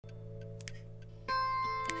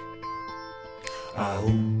Maar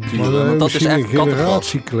Want dat is misschien echt een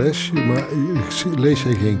generatieclash, maar lees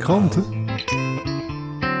jij geen kranten?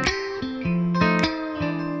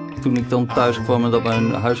 Toen ik dan thuis kwam en dat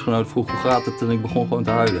mijn huisgenoot vroeg hoe gaat het, en ik begon gewoon te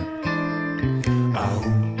huilen.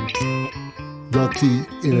 Dat hij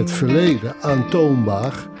in het verleden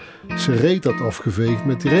aantoonbaar zijn reet had afgeveegd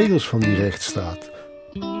met de regels van die rechtsstaat.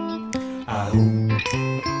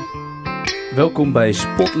 Welkom bij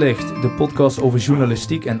Spotlicht, de podcast over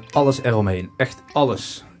journalistiek en alles eromheen. Echt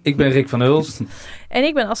alles. Ik ben Rick van Hulst. En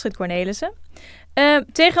ik ben Astrid Cornelissen.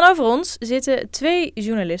 Tegenover ons zitten twee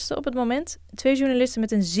journalisten op het moment. Twee journalisten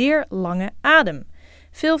met een zeer lange adem.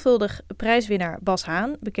 Veelvuldig prijswinnaar Bas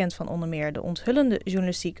Haan, bekend van onder meer de onthullende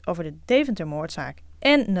journalistiek over de Deventer-moordzaak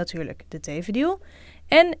en natuurlijk de Tevendeal.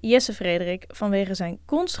 En Jesse Frederik vanwege zijn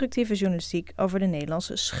constructieve journalistiek over de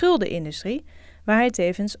Nederlandse schuldenindustrie, waar hij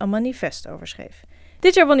tevens een manifest over schreef.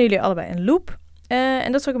 Dit jaar wonnen jullie allebei een loop.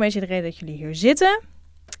 En dat is ook een beetje de reden dat jullie hier zitten.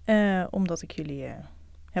 Omdat ik jullie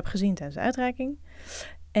heb gezien tijdens de uitreiking.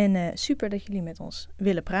 En super dat jullie met ons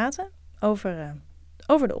willen praten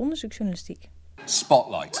over de onderzoeksjournalistiek.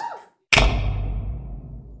 Spotlight.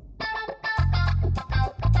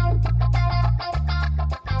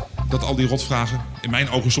 Dat al die rotvragen, in mijn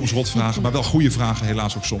ogen soms rotvragen, maar wel goede vragen,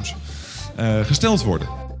 helaas ook soms, gesteld worden.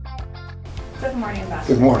 Good morning, Bas.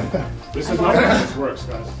 Good morning. This is not how this works,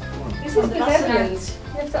 guys. This is the evidence.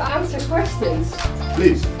 You have to answer questions.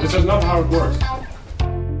 Please. This is not how it works.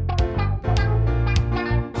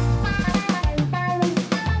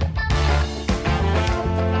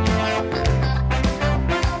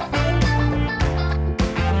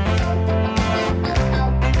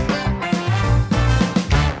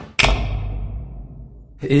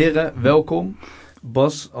 Heren, welkom.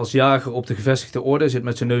 Bas als jager op de gevestigde orde zit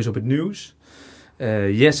met zijn neus op het nieuws.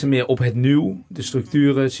 Jesse meer op het nieuw, de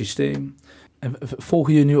structuren, het systeem. En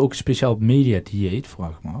volgen jullie nu ook speciaal mediadieet, vraag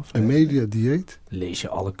ik me af. Een mediadieet? Lees je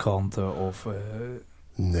alle kranten of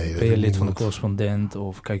Nee, ben je lid van de Correspondent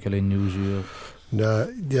of kijk je alleen Nieuwsuur?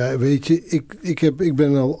 Nou, ja, weet je, ik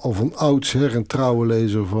ben al van oudsher een trouwe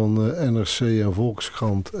lezer van NRC en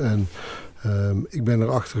Volkskrant. En ik ben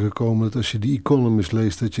erachter gekomen dat als je die Economist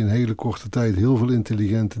leest, dat je in hele korte tijd heel veel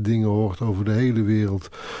intelligente dingen hoort over de hele wereld.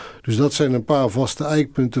 Dus dat zijn een paar vaste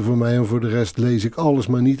eikpunten voor mij. En voor de rest lees ik alles,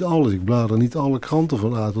 maar niet alles. Ik blader niet alle kranten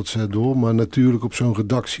van A tot Z door. Maar natuurlijk op zo'n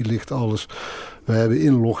redactie ligt alles. We hebben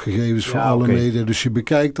inloggegevens voor alle media. Dus je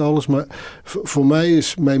bekijkt alles. Maar voor mij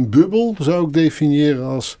is mijn bubbel, zou ik definiëren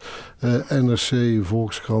als NRC,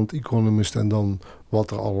 Volkskrant, Economist. En dan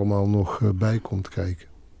wat er allemaal nog bij komt kijken.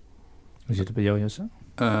 Hoe zit het bij jou, Jesse?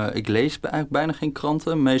 Ik lees eigenlijk bijna geen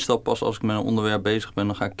kranten. Meestal pas als ik met een onderwerp bezig ben,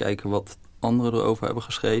 dan ga ik kijken wat anderen erover hebben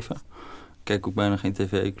geschreven. Ik kijk ook bijna geen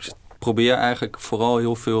tv. Ik probeer eigenlijk vooral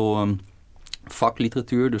heel veel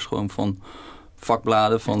vakliteratuur. Dus gewoon van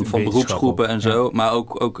vakbladen, van beroepsgroepen en zo. Ja. Maar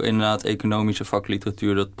ook inderdaad economische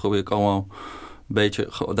vakliteratuur. Dat probeer ik allemaal een beetje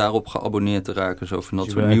daarop geabonneerd te raken. Zo van dat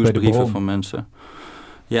soort nieuwsbrieven van mensen.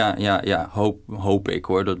 Ja, hoop ik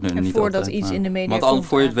hoor. Dat en niet voordat altijd, iets maar, in de media want komt. Want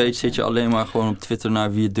voor je het weet zit je alleen maar gewoon op Twitter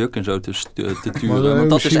naar wie Duk en zo te turen. Maar want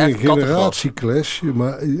dat is echt een generatieclash,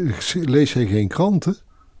 maar lees jij geen kranten?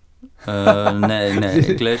 Nee,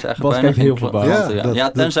 ik lees eigenlijk bijna geen kranten.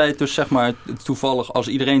 Ja, tenzij het dus zeg maar toevallig als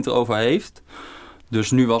iedereen het erover heeft.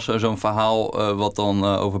 Dus nu was er zo'n verhaal wat dan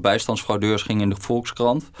over bijstandsfraudeurs ging in de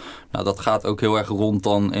Volkskrant. Nou, dat gaat ook heel erg rond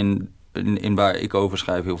dan in waar ik over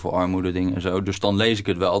schrijf, heel veel armoede dingen en zo. Dus dan lees ik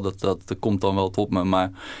het wel, dat komt dan wel tot me.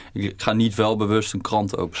 Maar ik ga niet wel bewust een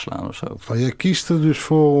krant openslaan of zo. Maar jij kiest er dus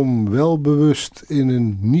voor om wel bewust in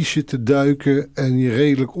een niche te duiken en je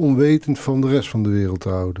redelijk onwetend van de rest van de wereld te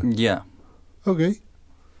houden? Ja. Oké.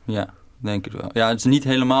 Ja, denk ik wel. Ja, het is niet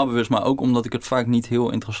helemaal bewust, maar ook omdat ik het vaak niet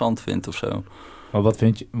heel interessant vind of zo. Maar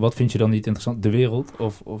wat vind je dan niet interessant? De wereld?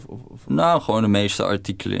 Of? Nou, gewoon de meeste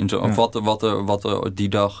artikelen in zo. Ja. Wat er die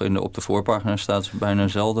dag op de voorpagina staat, is bijna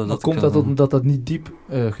zelden. Maar komt dat omdat dat niet diep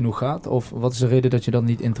genoeg gaat? Of wat is de reden dat je dat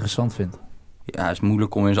niet interessant vindt? Ja, het is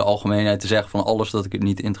moeilijk om in zijn algemeenheid te zeggen van alles dat ik het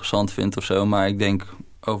niet interessant vind of zo. Maar ik denk,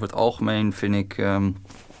 over het algemeen vind ik...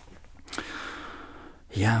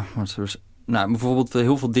 Nou, bijvoorbeeld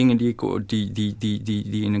heel veel dingen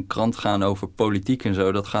die in een krant gaan over politiek en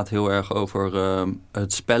zo. Dat gaat heel erg over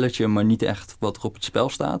het spelletje, maar niet echt wat er op het spel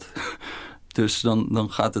staat. Dus dan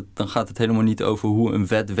gaat het helemaal niet over hoe een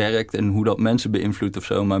wet werkt en hoe dat mensen beïnvloedt of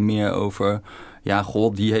zo. Maar meer over, ja,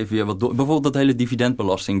 god, die heeft weer wat door. Bijvoorbeeld dat hele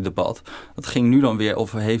dividendbelastingdebat. Dat ging nu dan weer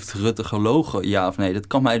over, heeft Rutte gelogen, ja of nee? Dat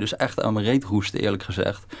kan mij dus echt aan mijn reet roesten, eerlijk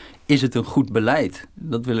gezegd. Is het een goed beleid?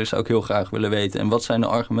 Dat zou ik heel graag willen weten. En wat zijn de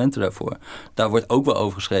argumenten daarvoor? Daar wordt ook wel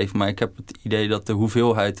over geschreven, maar ik heb het idee dat de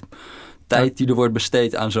hoeveelheid tijd die er wordt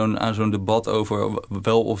besteed aan zo'n debat over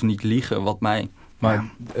wel of niet liegen, wat mij...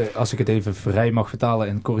 Maar als ik het even vrij mag vertalen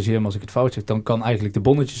en corrigeer me als ik het fout zeg, dan kan eigenlijk de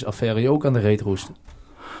bonnetjesaffaire je ook aan de reet roesten.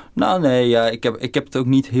 Nou nee, ja, ik heb het ook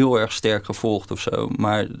niet heel erg sterk gevolgd of zo.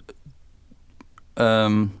 Maar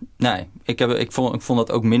nee, ik vond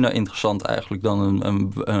dat ook minder interessant eigenlijk dan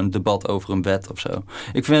een debat over een wet of zo.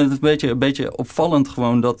 Ik vind het een beetje opvallend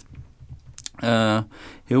gewoon dat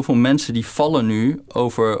heel veel mensen die vallen nu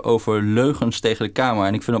over leugens tegen de Kamer.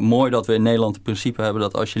 En ik vind het mooi dat we in Nederland het principe hebben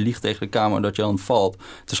dat als je liegt tegen de Kamer dat je dan valt.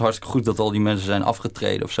 Het is hartstikke goed dat al die mensen zijn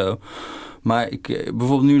afgetreden of zo. Maar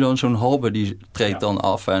bijvoorbeeld nu dan zo'n Halbe die treedt dan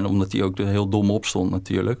af. En omdat hij ook er heel dom op stond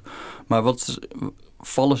natuurlijk. Maar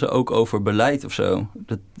vallen ze ook over beleid of zo?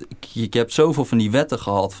 Je hebt zoveel van die wetten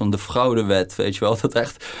gehad. Van de fraudewet, weet je wel. Dat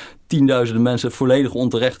echt tienduizenden mensen volledig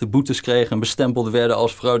onterechte boetes kregen. En bestempeld werden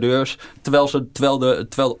als fraudeurs.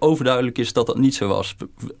 Terwijl overduidelijk is dat dat niet zo was.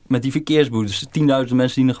 Met die verkeersboetes. 10.000 mensen die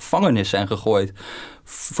in de gevangenis zijn gegooid.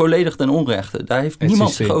 Volledig ten onrechte. Daar heeft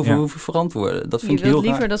niemand zich over hoeven verantwoorden. Dat vind ik heel raar. Je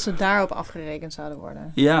wilt liever dat ze daarop afgerekend zouden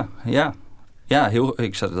worden. Ja,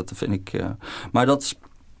 dat vind ik... maar dat is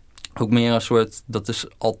ook meer een soort... Dat is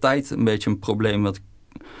altijd een beetje een probleem.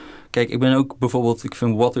 Kijk, ik ben ook bijvoorbeeld... Ik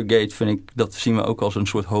vind Watergate, dat zien we ook als een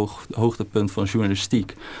soort hoogtepunt van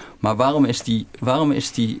journalistiek. Maar waarom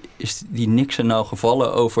is die Nixon nou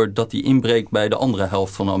gevallen over dat hij inbreekt bij de andere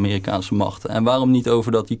helft van de Amerikaanse machten? En waarom niet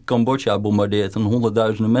over dat hij Cambodja bombardeert en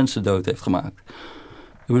honderdduizenden mensen dood heeft gemaakt?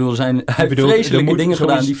 Ik bedoel, hij heeft vreselijke dingen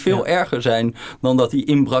gedaan die veel erger zijn dan dat hij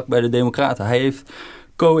inbrak bij de Democraten. Hij heeft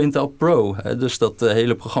COINTELPRO, dus dat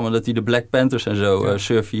hele programma dat hij de Black Panthers en zo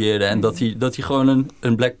surveilleerde. En dat hij gewoon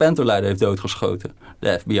een Black Panther leider heeft doodgeschoten,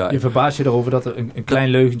 de FBI. Je verbaast je erover dat er een klein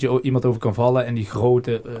leugentje iemand over kan vallen en die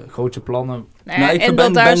grote plannen... Ik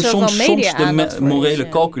ben soms de morele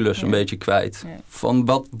calculus een beetje kwijt. Ja. Van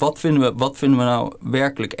wat vinden we nou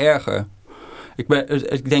werkelijk erger?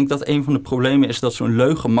 Ik denk dat een van de problemen is dat zo'n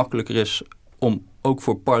leugen makkelijker is om ook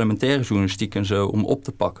voor parlementaire journalistiek en zo om op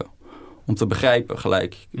te pakken. Om te begrijpen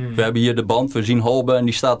gelijk. We hebben hier de band, we zien Halbe en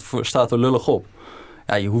die staat er lullig op.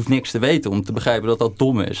 Ja, je hoeft niks te weten om te begrijpen dat dat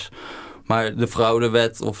dom is. Maar de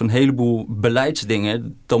fraudewet of een heleboel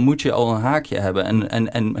beleidsdingen, dan moet je al een haakje hebben.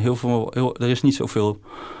 En er is niet zoveel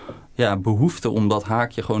behoefte om dat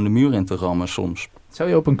haakje gewoon de muur in te rammen soms. Zou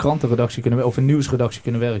je op een krantenredactie of een nieuwsredactie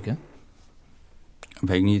kunnen werken?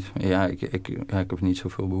 Weet ik niet. Ja, ik heb er niet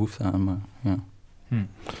zoveel behoefte aan, maar ja.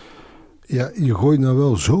 Ja, je gooit nou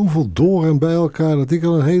wel zoveel door en bij elkaar dat ik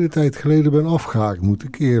al een hele tijd geleden ben afgehaakt, moet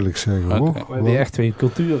ik eerlijk zeggen. Hoor. We hebben echt twee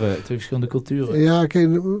verschillende culturen. Ja,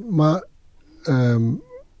 maar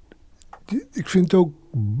ik vind het ook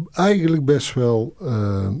eigenlijk best wel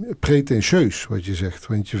pretentieus wat je zegt.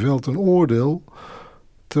 Want je velt een oordeel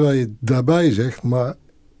terwijl je daarbij zegt, maar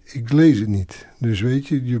ik lees het niet. Dus weet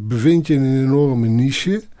je bevindt je in een enorme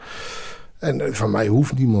niche. En van mij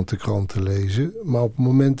hoeft niemand de krant te lezen. Maar op het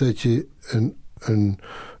moment dat je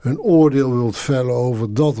een oordeel wilt vellen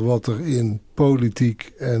over dat wat er in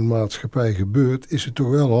politiek en maatschappij gebeurt, is het toch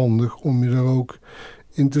wel handig om je daar ook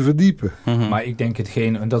in te verdiepen. Mm-hmm. Maar ik denk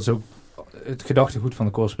en dat is ook het gedachtegoed van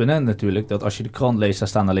de correspondent natuurlijk, dat als je de krant leest, daar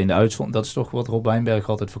staan alleen de uitzonderingen. Dat is toch wat Rob Wijnberg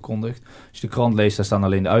altijd verkondigt. Als je de krant leest, daar staan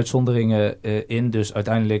alleen de uitzonderingen in. Dus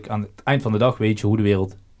uiteindelijk aan het eind van de dag weet je hoe de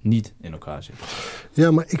wereld niet in elkaar zit.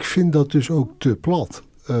 Ja, maar ik vind dat dus ook te plat.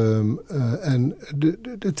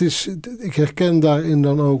 Ik herken daarin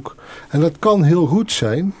dan ook... En dat kan heel goed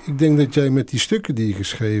zijn. Ik denk dat jij met die stukken die je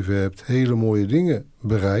geschreven hebt hele mooie dingen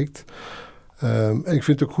bereikt. En ik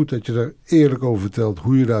vind het ook goed dat je daar eerlijk over vertelt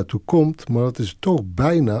hoe je daartoe komt. Maar dat is toch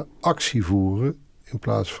bijna actie voeren in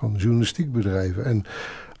plaats van journalistiek bedrijven. En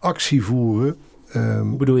actie voeren...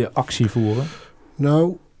 Hoe bedoel je actie voeren?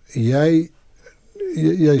 Nou,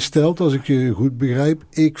 Jij stelt, als ik je goed begrijp,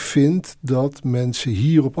 ik vind dat mensen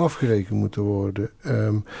hierop afgerekend moeten worden.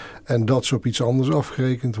 En dat ze op iets anders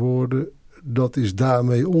afgerekend worden, dat is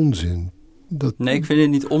daarmee onzin. Nee, ik vind het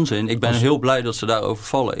niet onzin. Ik ben heel blij dat ze daarover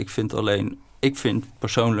vallen. Ik vind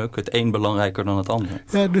persoonlijk het een belangrijker dan het ander.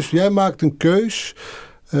 Ja, dus jij maakt een keus.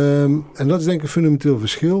 En dat is denk ik een fundamenteel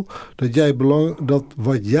verschil. Dat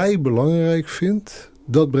wat jij belangrijk vindt,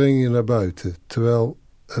 dat breng je naar buiten. Terwijl...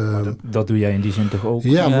 dat doe jij in die zin toch ook?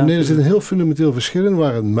 Ja, maar er zit een heel fundamenteel verschil in.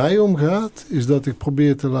 Waar het mij om gaat, is dat ik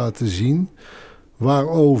probeer te laten zien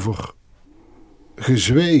waarover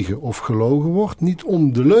gezwegen of gelogen wordt. Niet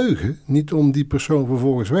om de leugen, niet om die persoon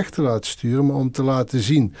vervolgens weg te laten sturen, maar om te laten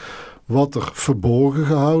zien wat er verborgen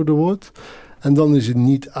gehouden wordt. En dan is het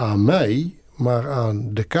niet aan mij, maar aan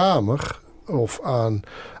de Kamer of aan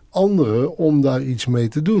anderen om daar iets mee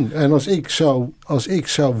te doen. En als ik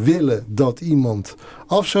zou willen dat iemand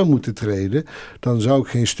af zou moeten treden, dan zou ik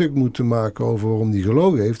geen stuk moeten maken over waarom die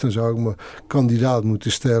gelogen heeft. Dan zou ik me kandidaat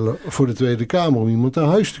moeten stellen voor de Tweede Kamer om iemand naar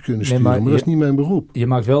huis te kunnen sturen. Maar dat is niet mijn beroep. Je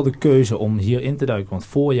maakt wel de keuze om hierin te duiken. Want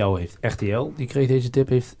voor jou heeft RTL, die kreeg deze tip,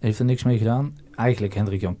 heeft er niks mee gedaan. Eigenlijk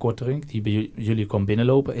Hendrik-Jan Kortering, die bij jullie kwam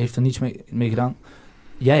binnenlopen, heeft er niets mee gedaan.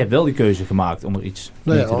 Jij hebt wel die keuze gemaakt om er iets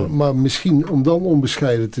mee te doen. Maar misschien, om dan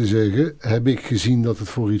onbescheiden te zeggen, heb ik gezien dat het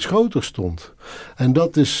voor iets groter stond. En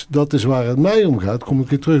dat is waar het mij om gaat. Kom ik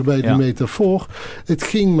weer terug bij die metafoor. Het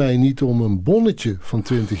ging mij niet om een bonnetje van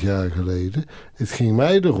 20 jaar geleden. Het ging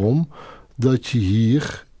mij erom dat je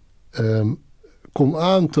hier kon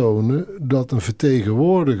aantonen dat een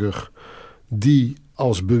vertegenwoordiger die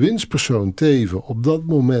als bewindspersoon Teven op dat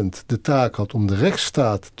moment de taak had om de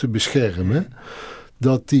rechtsstaat te beschermen,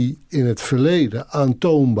 dat die in het verleden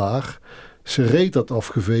aantoonbaar zijn reet had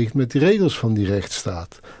afgeveegd met de regels van die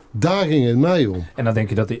rechtsstaat. Daar ging het mij om. En dan denk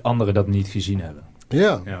je dat die anderen dat niet gezien hebben.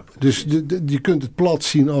 Ja, dus je kunt het plat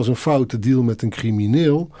zien als een foute deal met een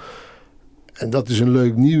crimineel. En dat is een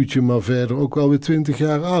leuk nieuwtje, maar verder ook wel weer 20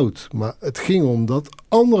 jaar oud. Maar het ging om dat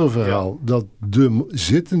andere verhaal. Ja. Dat de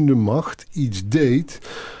zittende macht iets deed,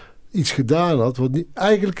 iets gedaan had.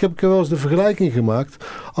 Eigenlijk heb ik er wel eens de vergelijking gemaakt.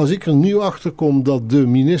 Als ik er nu achter kom dat de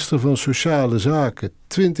minister van Sociale Zaken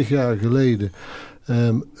 20 jaar geleden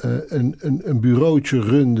een bureautje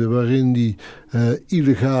runde waarin die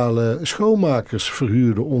illegale schoonmakers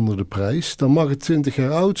verhuurde onder de prijs, dan mag het 20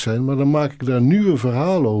 jaar oud zijn, maar dan maak ik daar nu een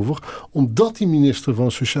verhaal over, omdat die minister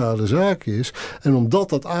van Sociale Zaken is en omdat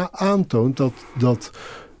dat aantoont dat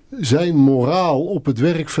zijn moraal op het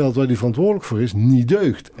werkveld waar hij verantwoordelijk voor is, niet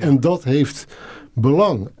deugt. En dat heeft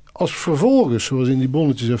belang. Als vervolgens, zoals in die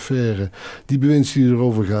bonnetjesaffaire, die bewindslieden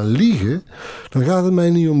erover gaan liegen, dan gaat het mij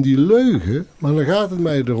niet om die leugen, maar dan gaat het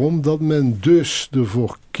mij erom dat men dus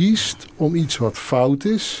ervoor kiest om iets wat fout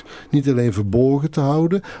is, niet alleen verborgen te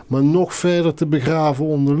houden, maar nog verder te begraven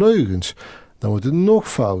onder leugens. Dan wordt het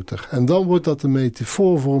nog fouter. En dan wordt dat een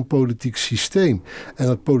metafoor voor een politiek systeem. En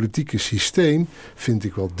dat politieke systeem vind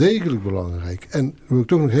ik wel degelijk belangrijk. En wil ik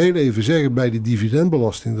toch nog heel even zeggen, bij die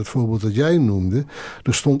dividendbelasting, dat voorbeeld dat jij noemde,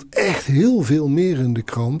 er stond echt heel veel meer in de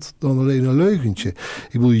krant dan alleen een leugentje.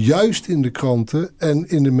 Ik bedoel, juist in de kranten en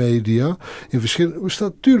in de media,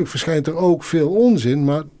 natuurlijk verschijnt er ook veel onzin,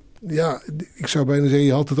 maar ja, ik zou bijna zeggen,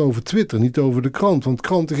 je had het over Twitter, niet over de krant. Want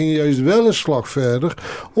kranten gingen juist wel een slag verder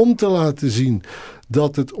om te laten zien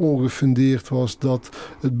dat het ongefundeerd was, dat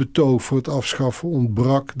het betoog voor het afschaffen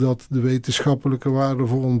ontbrak, dat de wetenschappelijke waarden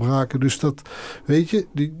voor ontbraken. Dus dat, weet je,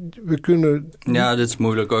 we kunnen... Ja, dat is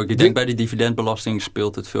moeilijk ook. Ik denk bij die dividendbelasting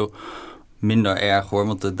speelt het veel minder erg hoor,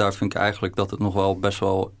 want daar vind ik eigenlijk dat het nog wel best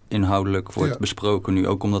wel inhoudelijk wordt besproken nu,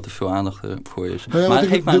 ook omdat er veel aandacht voor is. Nou ja,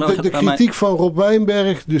 maar de kritiek van Rob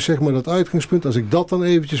Wijnberg, dus zeg maar dat uitgangspunt, als ik dat dan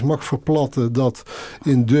eventjes mag verplatten, dat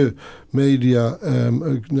in de media,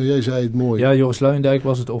 jij zei het mooi. Ja, Joris Luijendijk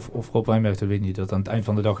was het, of Rob Wijnberg, dat weet ik niet, dat aan het eind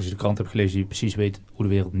van de dag, als je de krant hebt gelezen, je precies weet hoe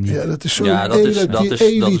de wereld niet... Ja, dat is zo dat is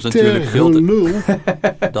natuurlijk veel te...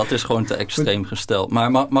 Dat is gewoon te extreem gesteld.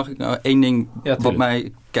 Maar mag ik nou één ding wat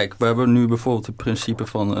mij... Kijk, we hebben nu bijvoorbeeld het principe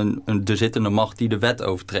van de zittende macht die de wet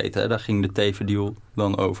overtreedt. Hè? Daar ging de Teven-deal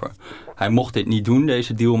dan over. Hij mocht dit niet doen,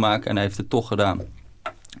 deze deal maken, en hij heeft het toch gedaan.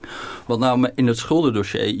 Wat nou in het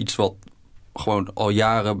schuldendossier iets wat gewoon al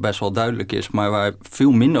jaren best wel duidelijk is, maar waar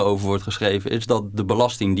veel minder over wordt geschreven, is dat de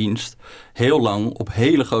Belastingdienst heel lang op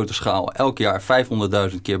hele grote schaal elk jaar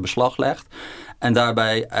 500.000 keer beslag legt. En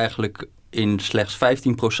daarbij eigenlijk in slechts 15%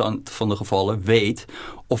 van de gevallen weet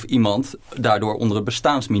of iemand daardoor onder het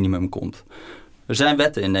bestaansminimum komt. Er zijn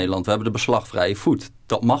wetten in Nederland, we hebben de beslagvrije voet.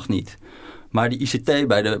 Dat mag niet. Maar de ICT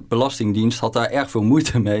bij de Belastingdienst had daar erg veel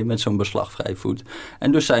moeite mee met zo'n beslagvrije voet.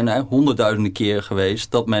 En dus zijn er honderdduizenden keren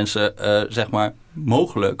geweest dat mensen zeg maar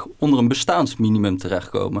mogelijk onder een bestaansminimum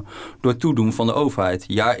terechtkomen door toedoen van de overheid,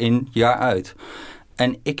 jaar in, jaar uit.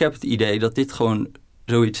 En ik heb het idee dat dit gewoon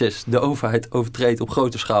zoiets is. De overheid overtreedt op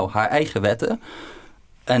grote schaal haar eigen wetten.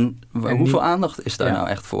 En hoeveel aandacht is daar nou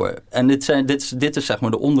echt voor? En dit is zeg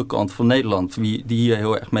maar de onderkant van Nederland die hier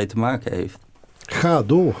heel erg mee te maken heeft. Ga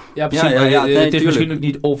door. Ja, precies. Het is misschien ook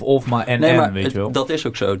niet of, maar en, weet je wel. Dat is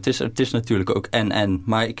ook zo. Het is natuurlijk ook en.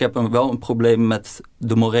 Maar ik heb wel een probleem met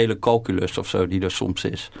de morele calculus of zo die er soms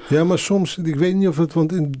is. Ja, maar soms, ik weet niet of het,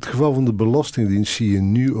 want in het geval van de Belastingdienst zie je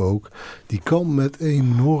nu ook, die kan met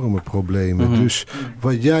enorme problemen. Mm-hmm. Dus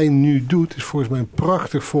wat jij nu doet, is volgens mij een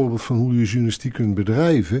prachtig voorbeeld van hoe je journalistiek kunt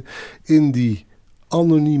bedrijven in die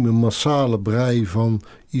anonieme, massale brei van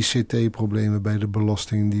ICT-problemen bij de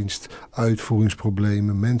Belastingdienst,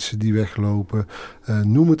 uitvoeringsproblemen, mensen die weglopen,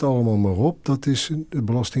 noem het allemaal maar op. De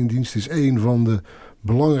Belastingdienst is een van de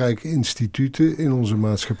belangrijke instituten in onze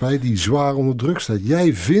maatschappij die zwaar onder druk staat.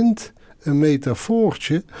 Jij vindt een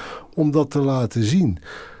metafoortje om dat te laten zien.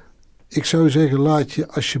 Ik zou zeggen, laat je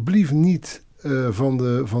alsjeblieft niet van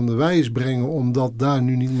de wijs brengen omdat daar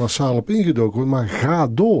nu niet massaal op ingedoken wordt, maar ga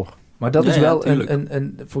door. Maar dat is wel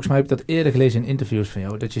een volgens mij heb ik dat eerder gelezen in interviews van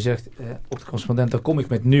jou, dat je zegt, op de correspondent, dan kom ik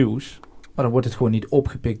met nieuws, maar dan wordt het gewoon niet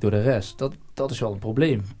opgepikt door de rest. Dat is wel een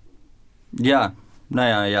probleem. Ja,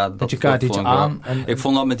 nou ja. Dat je kaart iets aan. Ik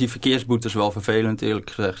vond dat met die verkeersboetes wel vervelend, eerlijk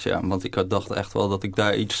gezegd. Ja, want ik dacht echt wel dat ik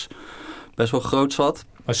daar iets best wel groots had.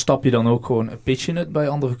 Maar stap je dan ook gewoon pitch in het bij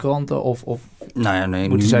andere kranten? Of nou ja, nee,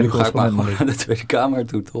 nu ga ik maar gewoon naar de Tweede Kamer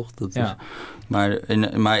toe, toch? Dat is,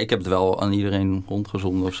 maar ik heb het wel aan iedereen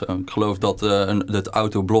rondgezonden of zo. Ik geloof dat het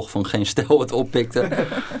autoblog van Geen Stijl het oppikte.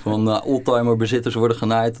 Van oldtimerbezitters worden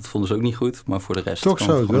genaaid. Dat vonden ze ook niet goed. Maar voor de rest toch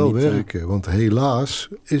zou het wel niet werken. Want helaas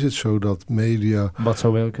is het zo dat media... Wat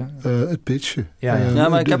zou werken? Het pitchen. Ja,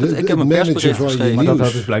 maar ik heb een persbericht geschreven. Maar dat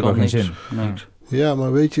had dus blijkbaar geen zin. Niks. Ja,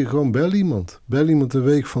 maar weet je, gewoon bel iemand. Bel iemand een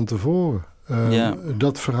week van tevoren.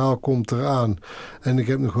 Dat verhaal komt eraan. En ik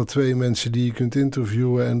heb nog wel 2 mensen die je kunt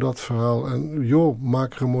interviewen en dat verhaal. En joh,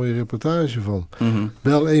 maak er een mooie reportage van. Mm-hmm.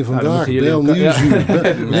 Bel één vandaag, bel Nieuwsuur.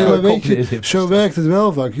 Nee, maar weet je, zo werkt het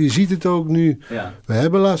wel vaak. Je ziet het ook nu. Ja. We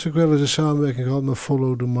hebben laatst ook wel eens een samenwerking gehad met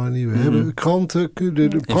Follow the Money. We hebben kranten.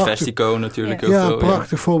 Investico natuurlijk ook. Ja,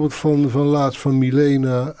 prachtig voorbeeld van laatst van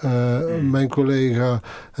Milena, mijn collega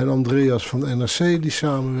en Andreas van NRC die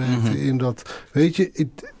samenwerkten in dat. Weet je,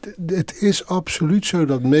 het is absoluut zo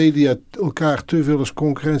dat media elkaar te veel als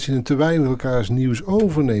concurrentie en te weinig elkaar als nieuws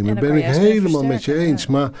overnemen. Ben ik helemaal met je eens.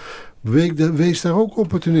 Maar wees daar ook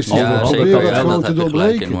opportunistisch. Ja, probeer dat gewoon te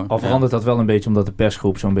doorbreken. Al verandert dat wel een beetje omdat de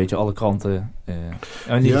persgroep zo'n beetje alle kranten,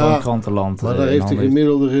 in ieder geval krantenland. Maar daar heeft de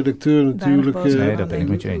gemiddelde redacteur natuurlijk nee, dat ben ik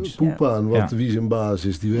met je eens. Poep aan wie zijn baas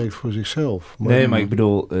is. Die werkt voor zichzelf. Maar ik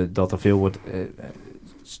bedoel dat er veel wordt,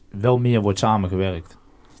 wel meer wordt samengewerkt.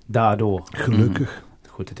 Daardoor. Gelukkig.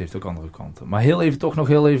 Goed, het heeft ook andere kanten. Maar heel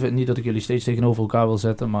even, niet dat ik jullie steeds tegenover elkaar wil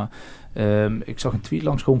zetten, maar ik zag een tweet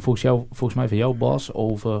langskomen volgens mij van jou, Bas,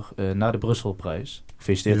 over naar de Brusselprijs.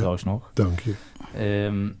 Gefeliciteerd trouwens nog. Dank je.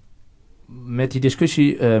 Met die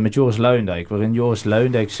discussie met Joris Luijendijk, waarin Joris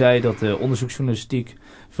Luijendijk zei dat de onderzoeksjournalistiek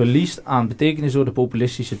verliest aan betekenis door de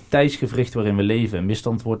populistische tijdsgewricht waarin we leven. Een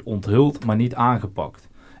misstand wordt onthuld, maar niet aangepakt.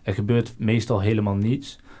 Er gebeurt meestal helemaal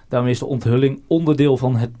niets. Daarmee is de onthulling onderdeel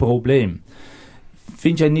van het probleem.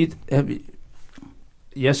 Vind jij niet...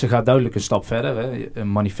 Jesse gaat duidelijk een stap verder. Hè?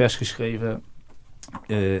 Een manifest geschreven.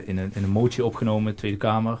 In een motie opgenomen. Tweede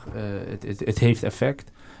Kamer. Het heeft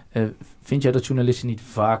effect. Vind jij dat journalisten niet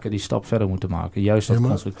vaker die stap verder moeten maken? Juist dat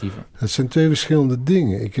constructieve. Het zijn 2 verschillende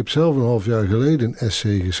dingen. Ik heb zelf een half jaar geleden een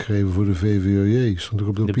essay geschreven voor de VVOJ. Stond ook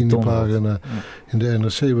op de opiniepagina in de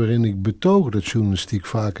NRC. Waarin ik betoog dat journalistiek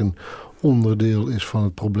vaak een onderdeel is van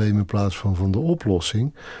het probleem in plaats van de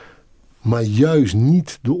oplossing. Maar juist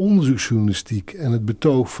niet de onderzoeksjournalistiek en het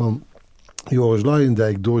betoog van Joris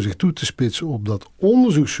Luijendijk door zich toe te spitsen op dat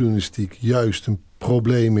onderzoeksjournalistiek juist een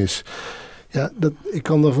probleem is. Ja, ik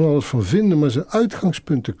kan daar van alles van vinden, maar zijn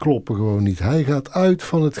uitgangspunten kloppen gewoon niet. Hij gaat uit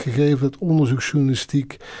van het gegeven dat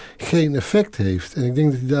onderzoeksjournalistiek geen effect heeft. En ik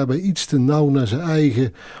denk dat hij daarbij iets te nauw naar zijn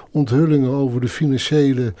eigen onthullingen over de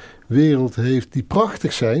financiële wereld heeft, die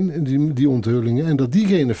prachtig zijn, die onthullingen, en dat die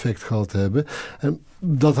geen effect gehad hebben. En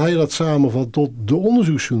dat hij dat samenvat tot de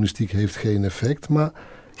onderzoeksjournalistiek heeft geen effect. Maar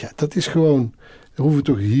ja, dat is gewoon... We hoeven het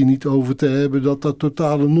toch hier niet over te hebben dat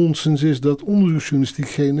totale nonsens is dat onderzoeksjournalistiek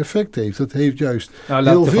geen effect heeft. Dat heeft juist heel veel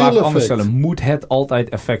effect. Laat de vraag anders stellen. Moet het altijd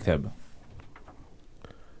effect hebben?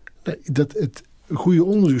 Nee, het goede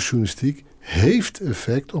onderzoeksjournalistiek heeft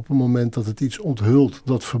effect op het moment dat het iets onthult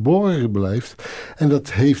dat verborgen blijft. En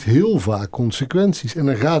dat heeft heel vaak consequenties. En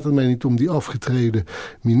dan gaat het mij niet om die afgetreden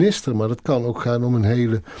minister, maar dat kan ook gaan om een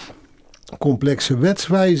hele complexe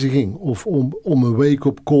wetswijziging of om een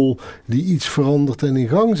wake-up call die iets verandert en in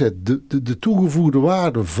gang zet. De toegevoegde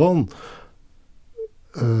waarde van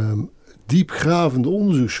diepgravende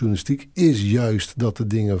onderzoeksjournalistiek is juist dat de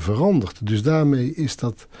dingen verandert. Dus daarmee is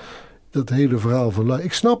dat hele verhaal van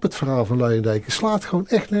Luijendijk. Ik snap het verhaal van Luijendijk. Het slaat gewoon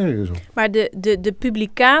echt nergens op. Maar de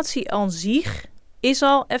publicatie aan zich is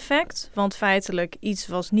al effect, want feitelijk iets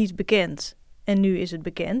was niet bekend. En nu is het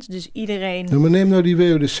bekend, dus iedereen... Nou, maar neem nou die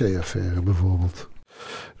WODC-affaire bijvoorbeeld.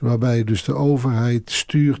 Waarbij dus de overheid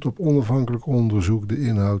stuurt op onafhankelijk onderzoek de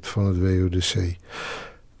inhoud van het WODC.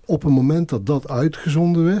 Op het moment dat dat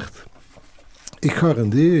uitgezonden werd, ik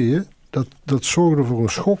garandeer je dat zorgde voor een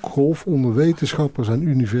schokgolf onder wetenschappers aan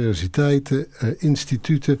universiteiten,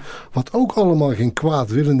 instituten. Wat ook allemaal geen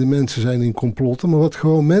kwaadwillende mensen zijn in complotten. Maar wat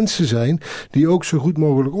gewoon mensen zijn die ook zo goed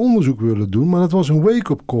mogelijk onderzoek willen doen. Maar dat was een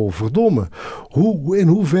wake-up call, verdomme. In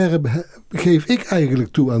hoeverre geef ik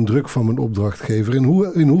eigenlijk toe aan druk van mijn opdrachtgever?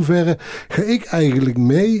 In hoeverre ga ik eigenlijk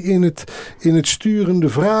mee in het sturende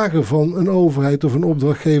vragen van een overheid of een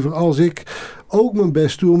opdrachtgever als ik ook mijn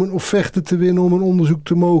best doe om een offerte te winnen om een onderzoek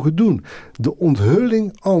te mogen doen. De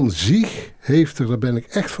onthulling aan zich heeft er, daar ben ik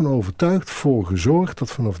echt van overtuigd, voor gezorgd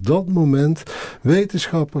dat vanaf dat moment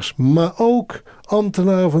wetenschappers, maar ook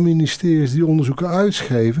ambtenaren van ministeries die onderzoeken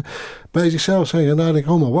uitschreven, bij zichzelf zijn gaan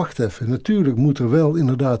nadenken, maar wacht even, natuurlijk moet er wel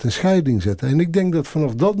inderdaad een scheiding zetten. En ik denk dat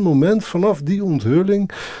vanaf dat moment, vanaf die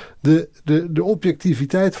onthulling, de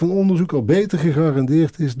objectiviteit van onderzoek al beter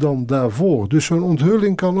gegarandeerd is dan daarvoor. Dus zo'n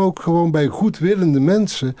onthulling kan ook gewoon bij goedwillende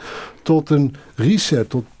mensen tot een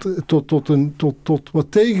reset, tot wat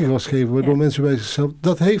tegengas geven, waardoor mensen bij zichzelf,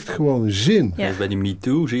 dat heeft gewoon zin. Ja. Bij die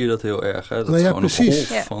MeToo zie je dat heel erg. Hè? Dat nou is ja, gewoon precies. Een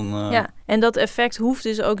golf van... Ja, en dat effect hoeft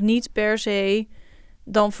dus ook niet per se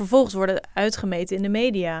dan vervolgens worden uitgemeten in de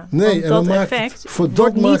media. Nee, want en dat dan effect voor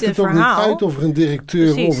dat maakt het ook niet uit of er een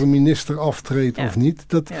directeur Precies. of een minister aftreedt of niet.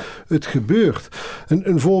 Het gebeurt.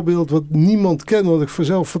 Een voorbeeld wat niemand kent, wat ik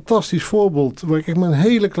vanzelf een fantastisch voorbeeld, waar ik echt maar een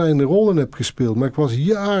hele kleine rol in heb gespeeld. Maar ik was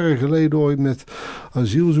jaren geleden ooit met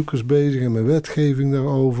asielzoekers bezig en mijn wetgeving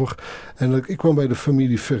daarover. En ik kwam bij de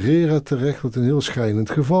familie Ferreira terecht, wat een heel schrijnend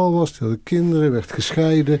geval was. Die hadden kinderen, werd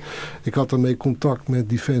gescheiden. Ik had daarmee contact met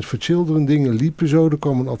Defence for Children. Dingen liepen zo, er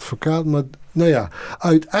kwam een advocaat. Maar nou ja,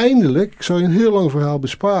 uiteindelijk, ik zal je een heel lang verhaal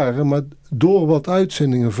besparen, maar door wat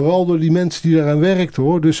uitzendingen, vooral door die mensen die daaraan werkten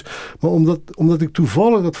hoor. Dus, maar omdat ik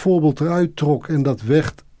toevallig dat voorbeeld eruit trok en dat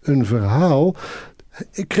werd een verhaal,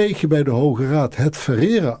 kreeg je bij de Hoge Raad het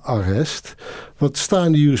Ferreira-arrest, wat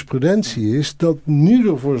staande jurisprudentie is, dat nu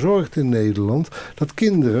ervoor zorgt in Nederland dat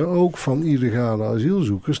kinderen ook van illegale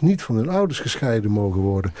asielzoekers niet van hun ouders gescheiden mogen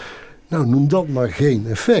worden. Nou, noem dat maar geen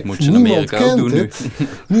effect. Moet je in Amerika ook doen het.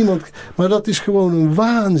 Niemand, maar dat is gewoon een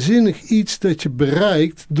waanzinnig iets dat je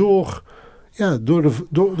bereikt door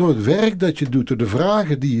het werk dat je doet, door de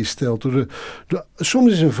vragen die je stelt.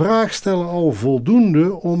 Soms is een vraag stellen al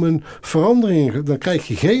voldoende om een verandering. Dan krijg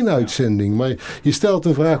je geen uitzending. Maar je stelt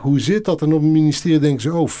een vraag, hoe zit dat? En op een ministerie denken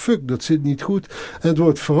ze, oh fuck, dat zit niet goed. En het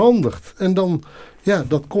wordt veranderd. En dan,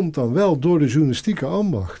 dat komt dan wel door de journalistieke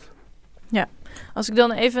ambacht. Ja, als ik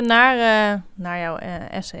dan even naar jouw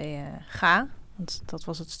essay ga. Want dat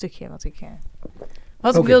was het stukje wat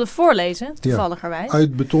ik wilde voorlezen, toevalligerwijs.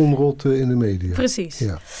 Uit betonrotten in de media. Precies.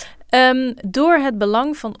 Ja. Door het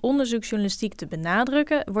belang van onderzoeksjournalistiek te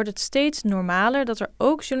benadrukken, wordt het steeds normaler dat er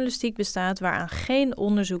ook journalistiek bestaat waaraan geen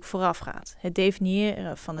onderzoek vooraf gaat. Het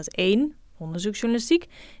definiëren van het een, onderzoeksjournalistiek,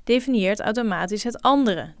 definieert automatisch het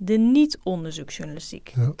andere, de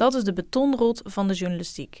niet-onderzoeksjournalistiek. Ja. Dat is de betonrot van de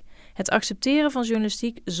journalistiek. Het accepteren van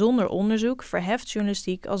journalistiek zonder onderzoek verheft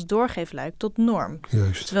journalistiek als doorgeefluik tot norm.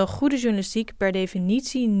 Juist. Terwijl goede journalistiek per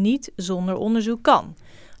definitie niet zonder onderzoek kan.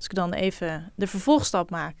 Als ik dan even de vervolgstap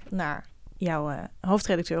maak naar jouw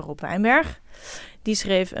hoofdredacteur Rob Wijnberg. Die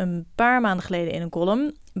schreef een paar maanden geleden in een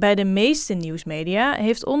column: bij de meeste nieuwsmedia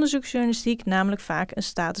heeft onderzoeksjournalistiek namelijk vaak een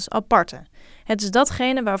status aparte. Het is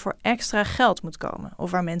datgene waarvoor extra geld moet komen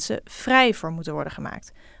of waar mensen vrij voor moeten worden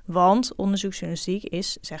gemaakt. Want onderzoeksjournalistiek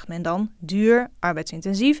is, zegt men dan, duur,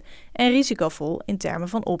 arbeidsintensief en risicovol in termen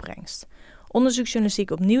van opbrengst.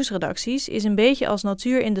 Onderzoeksjournalistiek op nieuwsredacties is een beetje als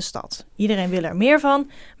natuur in de stad. Iedereen wil er meer van,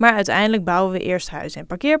 maar uiteindelijk bouwen we eerst huizen en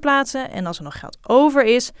parkeerplaatsen en als er nog geld over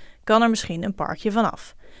is, kan er misschien een parkje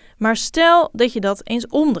vanaf. Maar stel dat je dat eens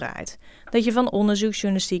omdraait. Dat je van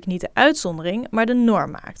onderzoeksjournalistiek niet de uitzondering, maar de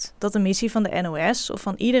norm maakt. Dat de missie van de NOS of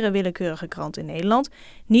van iedere willekeurige krant in Nederland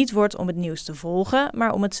niet wordt om het nieuws te volgen,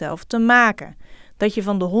 maar om het zelf te maken. Dat je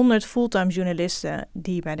van de 100 fulltime journalisten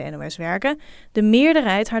die bij de NOS werken, de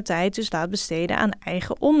meerderheid haar tijd dus laat besteden aan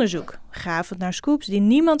eigen onderzoek. Gravend naar scoops die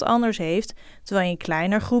niemand anders heeft, terwijl je een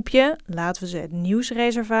kleiner groepje, laten we ze het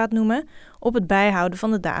nieuwsreservaat noemen, op het bijhouden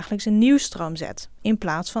van de dagelijkse nieuwsstroom zet, in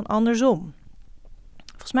plaats van andersom.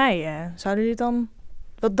 Volgens mij zouden jullie dan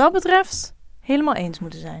wat dat betreft helemaal eens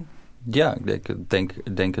moeten zijn. Ja,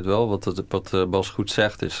 ik denk het wel. Wat Bas goed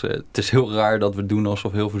zegt is, het is heel raar dat we doen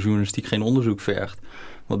alsof heel veel journalistiek geen onderzoek vergt.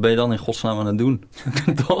 Wat ben je dan in godsnaam aan het doen?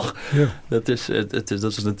 Toch? Ja. Dat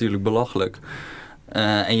is natuurlijk belachelijk.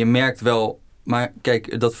 En je merkt wel Maar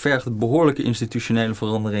kijk, dat vergt een behoorlijke institutionele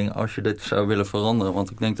verandering als je dit zou willen veranderen.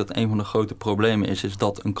 Want ik denk dat een van de grote problemen is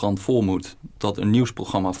dat een krant vol moet. Dat een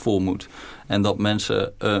nieuwsprogramma vol moet. En dat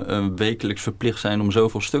mensen wekelijks verplicht zijn om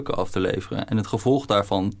zoveel stukken af te leveren. En het gevolg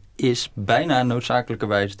daarvan is bijna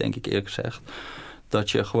noodzakelijkerwijs, denk ik eerlijk gezegd,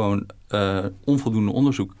 dat je gewoon onvoldoende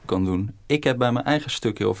onderzoek kan doen. Ik heb bij mijn eigen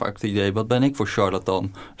stuk heel vaak het idee, wat ben ik voor charlatan?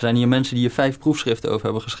 Er zijn hier mensen die hier 5 proefschriften over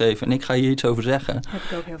hebben geschreven en ik ga hier iets over zeggen. Heb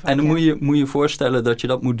ik ook heel vaak, en dan moet je voorstellen dat je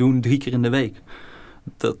dat moet doen 3 keer in de week.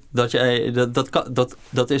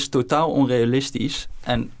 Dat is totaal onrealistisch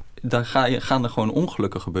en dan gaan er gewoon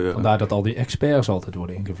ongelukken gebeuren. Vandaar dat al die experts altijd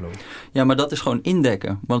worden ingevlogen. Ja, maar dat is gewoon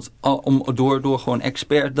indekken. Want door gewoon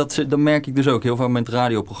expert, dan merk ik dus ook heel vaak met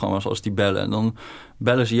radioprogramma's als die bellen. Dan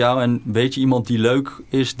bellen ze jou en weet je iemand die leuk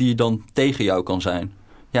is die dan tegen jou kan zijn.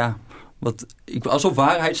 Ja, alsof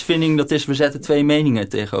waarheidsvinding dat is, we zetten 2 meningen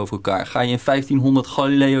tegenover elkaar. Ga je in 1500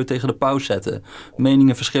 Galileo tegen de paus zetten?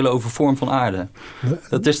 Meningen verschillen over vorm van aarde.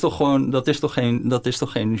 Dat is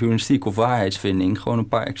toch geen journalistiek of waarheidsvinding? Gewoon een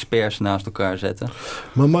paar experts naast elkaar zetten.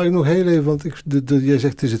 Maar mag ik nog heel even, want jij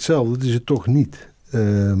zegt het is hetzelfde, dat is het toch niet.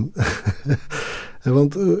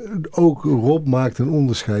 Want ook Rob maakt een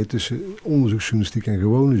onderscheid tussen onderzoeksjournalistiek en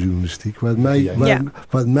gewone journalistiek. Waar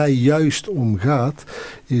het mij juist om gaat,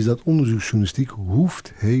 is dat onderzoeksjournalistiek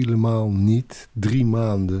hoeft helemaal niet 3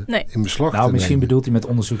 maanden in beslag te nemen. Misschien bedoelt hij met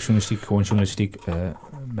onderzoeksjournalistiek gewoon journalistiek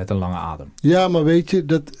met een lange adem. Ja, maar weet je,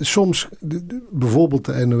 dat soms, bijvoorbeeld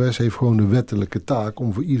de NOS heeft gewoon de wettelijke taak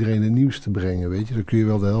om voor iedereen het nieuws te brengen, weet je. Dan kun je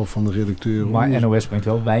wel de helft van de redacteuren... Maar NOS brengt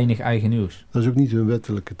wel weinig eigen nieuws. Dat is ook niet hun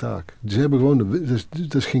wettelijke taak. Ze hebben gewoon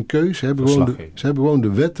dat is geen keus. Ze hebben gewoon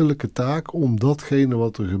de wettelijke taak om datgene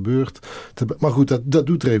wat er gebeurt maar goed, dat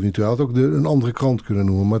doet er even niet toe. Hij had ook een andere krant kunnen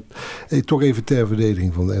noemen. Maar toch even ter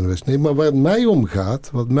verdediging van de NOS. Nee, maar waar het mij om gaat,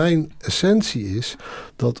 wat mijn essentie is,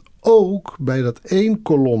 dat ook bij dat 1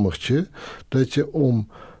 kolommertje, dat je om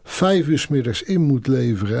 5 uur 's middags in moet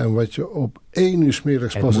leveren en wat je op 1 uur 's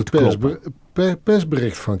middags pas het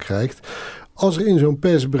persbericht van krijgt. Als er in zo'n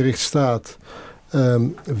persbericht staat,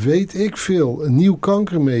 weet ik veel, een nieuw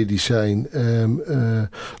kankermedicijn,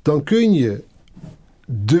 dan kun je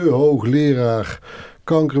de hoogleraar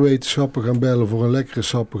kankerwetenschappen gaan bellen voor een lekkere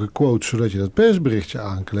sappige quote, zodat je dat persberichtje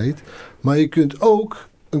aankleedt. Maar je kunt ook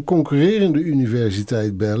een concurrerende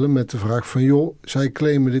universiteit bellen met de vraag van, joh, zij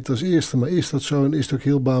claimen dit als eerste, maar is dat zo en is het ook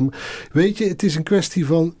heel baan? Weet je, het is een kwestie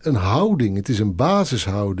van een houding. Het is een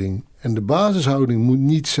basishouding. En de basishouding moet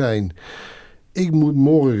niet zijn, ik moet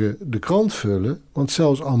morgen de krant vullen. Want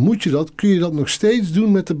zelfs al moet je dat, kun je dat nog steeds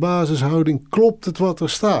doen met de basishouding. Klopt het wat er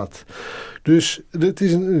staat? Dus het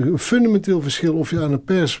is een fundamenteel verschil of je aan een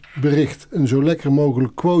persbericht een zo lekker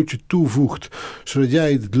mogelijk quoteje toevoegt, zodat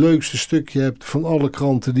jij het leukste stukje hebt van alle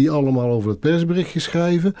kranten die allemaal over het persberichtje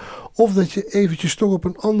schrijven. Of dat je eventjes toch op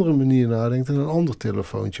een andere manier nadenkt en een ander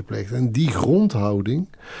telefoontje pleegt. En die grondhouding,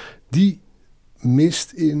 die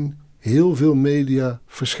mist in heel veel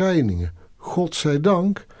mediaverschijningen.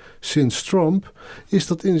 Godzijdank, sinds Trump is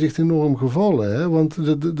dat inzicht enorm gevallen. Hè? Want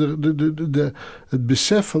het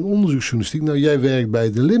besef van onderzoeksjournalistiek... Nou, jij werkt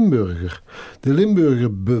bij de Limburger. De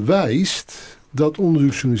Limburger bewijst dat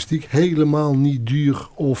onderzoeksjournalistiek helemaal niet duur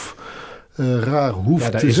of raar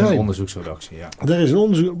hoeft te zijn. Daar is een onderzoeksredactie, ja. Daar is een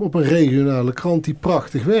onderzoek op een regionale krant die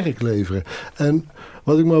prachtig werk leveren. En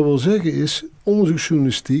wat ik maar wil zeggen is,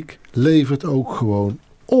 onderzoeksjournalistiek levert ook gewoon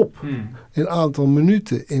op. In een aantal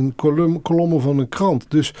minuten in kolommen van een krant.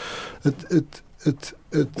 Dus het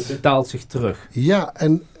betaalt zich terug. Ja,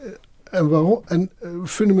 en waarom? En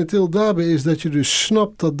fundamenteel daarbij is dat je dus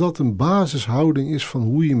snapt dat dat een basishouding is van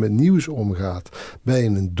hoe je met nieuws omgaat. Ben je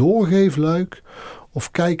een doorgeefluik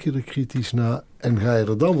of kijk je er kritisch naar en ga je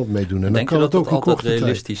er dan wat mee doen? En denk dan kan je dat het ook altijd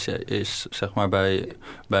realistisch is, zeg maar, bij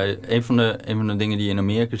een van de dingen die je in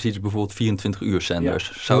Amerika ziet, is bijvoorbeeld 24 uur zenders.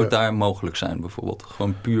 Ja. Zou het daar mogelijk zijn, bijvoorbeeld?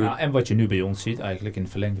 Gewoon puur... Ja, en wat je nu bij ons ziet, eigenlijk in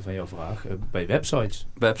het verlengde van jouw vraag, bij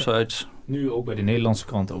websites. Nu ook bij de Nederlandse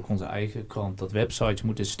krant, ook onze eigen krant, dat websites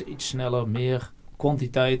moeten steeds sneller, meer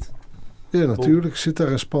kwantiteit. Ja, natuurlijk zit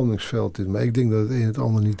daar een spanningsveld in, maar ik denk dat het een het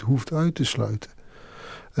ander niet hoeft uit te sluiten.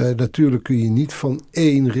 Natuurlijk kun je niet van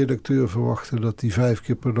 1 redacteur verwachten dat die 5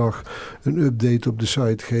 keer per dag een update op de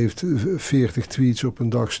site geeft, 40 tweets op een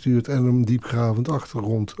dag stuurt en een diepgravend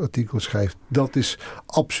achtergrondartikel schrijft. Dat is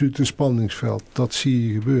absoluut een spanningsveld. Dat zie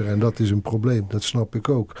je gebeuren en dat is een probleem. Dat snap ik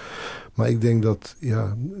ook. Maar ik denk dat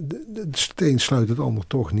het een sluit het ander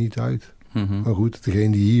toch niet uit. Mm-hmm. Maar goed,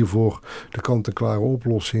 degene die hiervoor de kant-en-klare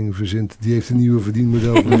oplossing verzint, die heeft een nieuwe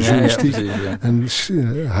verdienmodel voor de journalistiek. Ja. En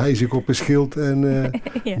hijs ik op een schild en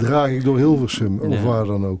draag ik door Hilversum of waar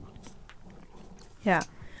dan ook. Ja,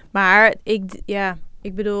 maar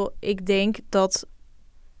Ik bedoel, ik denk dat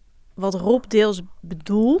wat Rob deels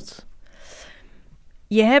bedoelt...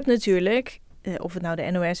 Je hebt natuurlijk, of het nou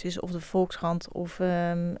de NOS is of de Volkskrant of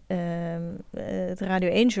het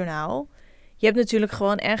Radio 1-journaal... Je hebt natuurlijk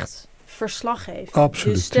gewoon echt verslaggeving.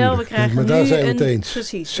 Absoluut. Dus stel, we krijgen maar nu daar zijn we het eens.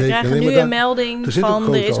 Precies, Zeker. we krijgen nu een melding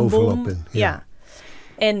van er is een bom. In. Ja.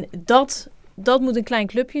 En dat moet een klein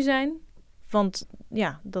clubje zijn. Want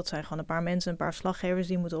ja, dat zijn gewoon een paar mensen, een paar verslaggevers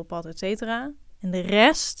die moeten op pad, et cetera. En de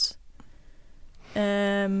rest...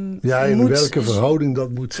 in welke verhouding dat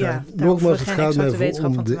moet zijn. Ja, nogmaals, het gaat mij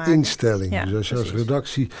om de instelling. Ja, dus als je als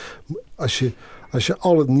redactie... Als je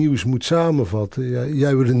al het nieuws moet samenvatten...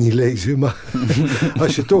 jij wil het niet lezen, maar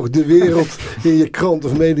als je toch de wereld in je krant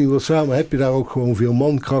of mening wil samen... heb je daar ook gewoon veel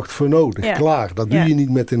mankracht voor nodig. Ja. Klaar, dat doe je niet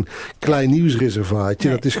met een klein nieuwsreservaatje.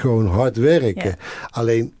 Nee. Dat is gewoon hard werken. Ja.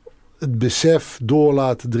 Alleen het besef door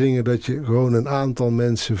laten dringen... dat je gewoon een aantal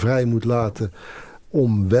mensen vrij moet laten...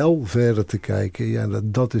 om wel verder te kijken, ja,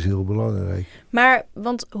 dat is heel belangrijk. Maar,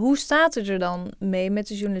 want hoe staat het er dan mee met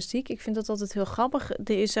de journalistiek? Ik vind dat altijd heel grappig.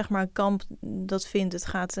 Er is zeg maar een kamp dat vindt het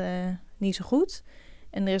gaat niet zo goed.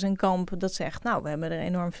 En er is een kamp dat zegt, nou, we hebben er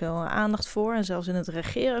enorm veel aandacht voor. En zelfs in het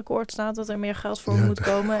regeerakkoord staat dat er meer geld voor moet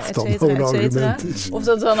komen, et cetera, et cetera. Of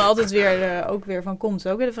dat dan altijd weer ook weer van komt,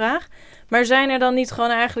 is ook weer de vraag. Maar zijn er dan niet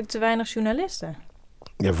gewoon eigenlijk te weinig journalisten?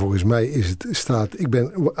 Ja, volgens mij ik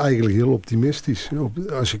ben eigenlijk heel optimistisch.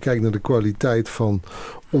 Als je kijkt naar de kwaliteit van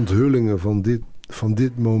onthullingen van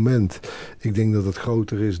dit moment. Ik denk dat het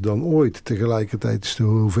groter is dan ooit. Tegelijkertijd is de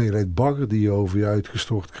hoeveelheid bagger die je over je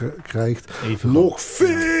uitgestort krijgt nog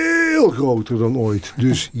veel groter dan ooit.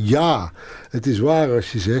 Dus ja, het is waar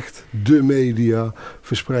als je zegt, de media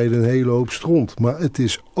verspreiden een hele hoop stront. Maar het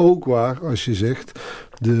is ook waar als je zegt...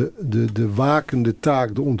 De wakende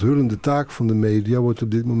taak, de onthullende taak van de media wordt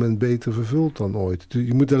op dit moment beter vervuld dan ooit.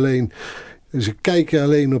 Je moet alleen, ze kijken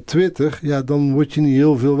alleen op Twitter, ja, dan word je niet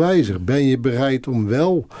heel veel wijzer. Ben je bereid om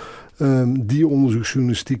wel die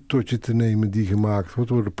onderzoeksjournalistiek tot je te nemen die gemaakt wordt?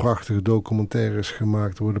 Er worden prachtige documentaires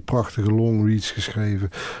gemaakt, er worden prachtige longreads geschreven,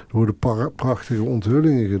 er worden prachtige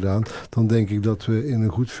onthullingen gedaan. Dan denk ik dat we in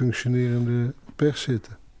een goed functionerende pers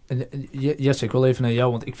zitten. Jesse, ik wil even naar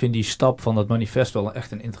jou, want ik vind die stap van dat manifest wel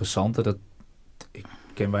echt een interessante. Ik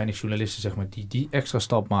ken weinig journalisten, zeg maar, die extra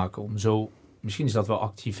stap maken om zo... Misschien is dat wel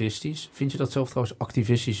activistisch. Vind je dat zelf trouwens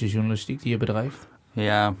activistische journalistiek die je bedrijft?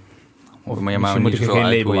 Ja, maar je maakt niet zoveel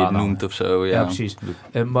uit hoe je het noemt of zo. Ja, precies.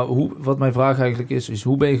 Maar wat mijn vraag eigenlijk is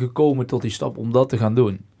hoe ben je gekomen tot die stap om dat te gaan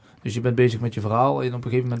doen? Dus je bent bezig met je verhaal en op een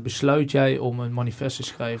gegeven moment besluit jij om een manifest te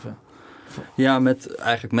schrijven... Ja,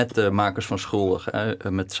 eigenlijk met de makers van Schuldig,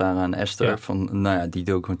 met Sarah en Esther. Ja. Van, nou ja, die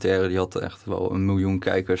documentaire die had echt wel 1 miljoen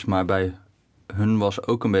kijkers. Maar bij hun was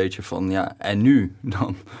ook een beetje van, ja, en nu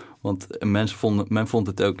dan? Want men vond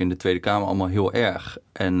het ook in de Tweede Kamer allemaal heel erg.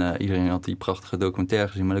 En iedereen had die prachtige documentaire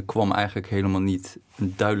gezien. Maar er kwam eigenlijk helemaal niet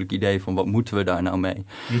een duidelijk idee van wat moeten we daar nou mee.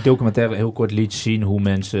 Die documentaire heel kort liet zien hoe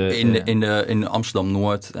mensen... In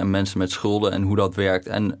Amsterdam-Noord en mensen met schulden en hoe dat werkt.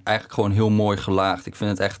 En eigenlijk gewoon heel mooi gelaagd. Ik vind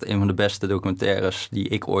het echt een van de beste documentaires die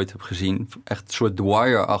ik ooit heb gezien. Echt een soort The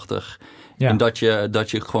Wire-achtig. Ja. En dat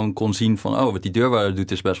je gewoon kon zien van... wat die deurwaarder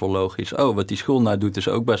doet is best wel logisch. Wat die schuldenaar doet is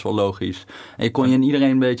ook best wel logisch. En je kon je in iedereen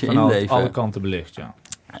een beetje inleven. Van alle kanten belicht, ja.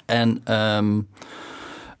 En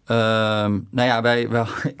nou ja,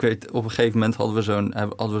 ik weet, op een gegeven moment hadden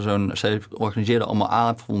we zo'n... Zij organiseerden allemaal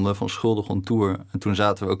avonden van Schuldig on Tour. En toen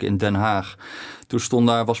zaten we ook in Den Haag. Toen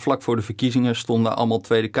was vlak voor de verkiezingen... stonden allemaal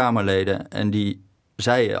Tweede Kamerleden. En die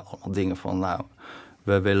zeiden allemaal dingen van... Nou,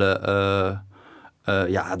 we willen...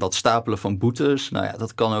 dat stapelen van boetes, nou ja,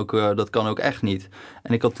 dat kan ook echt niet.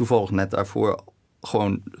 En ik had toevallig net daarvoor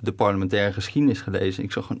gewoon de parlementaire geschiedenis gelezen.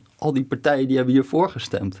 Ik zag gewoon al die partijen die hebben hiervoor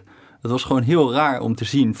gestemd. Het was gewoon heel raar om te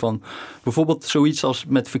zien van bijvoorbeeld zoiets als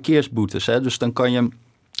met verkeersboetes. Hè? Dus dan kan je,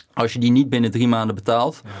 als je die niet binnen 3 maanden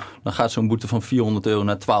betaalt, dan gaat zo'n boete van €400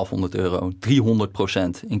 naar €1200.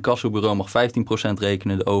 300%. Incassobureau mag 15%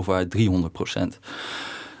 rekenen, de overheid 300%.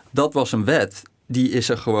 Dat was een wet. Die is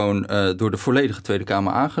er gewoon door de volledige Tweede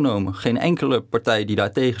Kamer aangenomen. Geen enkele partij die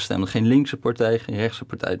daar tegen stemde. Geen linkse partij, geen rechtse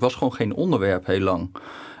partij. Het was gewoon geen onderwerp heel lang.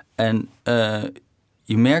 En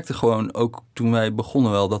je merkte gewoon ook toen wij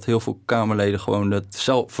begonnen wel... dat heel veel Kamerleden gewoon dat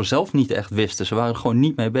vanzelf niet echt wisten. Ze waren gewoon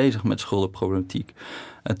niet mee bezig met schuldenproblematiek.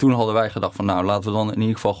 En toen hadden wij gedacht van nou, laten we dan in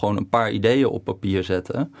ieder geval gewoon een paar ideeën op papier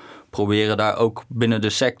zetten. Proberen daar ook binnen de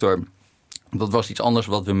sector... Dat was iets anders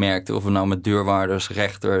wat we merkten. Of we nou met deurwaarders,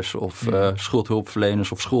 rechters of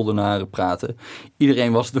schuldhulpverleners of schuldenaren praten.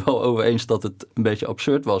 Iedereen was het er wel over eens dat het een beetje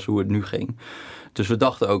absurd was hoe het nu ging. Dus we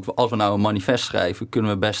dachten ook, als we nou een manifest schrijven,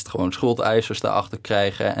 kunnen we best gewoon schuldeisers daarachter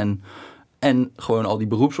krijgen. En En gewoon al die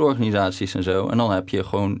beroepsorganisaties en zo. En dan heb je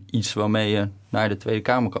gewoon iets waarmee je naar de Tweede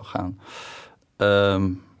Kamer kan gaan.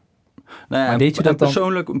 Maar deed je dat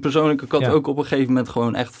dan? Persoonlijk, ik had ook op een gegeven moment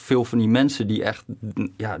gewoon echt veel van die mensen die echt,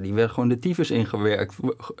 die werden gewoon de tyfus ingewerkt.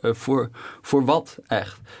 Voor wat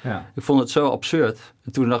echt? Ja. Ik vond het zo absurd.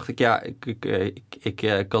 En toen dacht ik,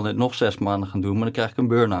 ik kan dit nog 6 maanden gaan doen, maar dan krijg ik een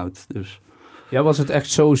burn-out. Dus. Ja, was het echt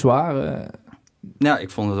zo zwaar? Ja, ik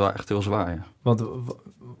vond het wel echt heel zwaar, ja. Want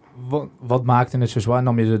wat maakte het zo zwaar?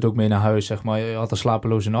 Nam je het ook mee naar huis, zeg maar? Je had er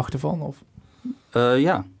slapeloze nachten van? Of?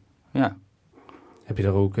 Ja. Heb je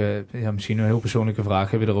daar ook, misschien een heel persoonlijke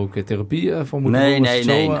vraag, heb je er ook therapie voor moeten doen?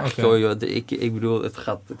 Nee. Okay. Ik bedoel, het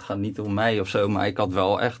gaat niet om mij of zo, maar ik had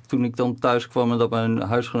wel echt, toen ik dan thuis kwam en dat mijn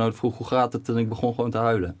huisgenoot vroeg hoe gaat het, en ik begon gewoon te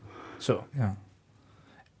huilen. Zo, ja.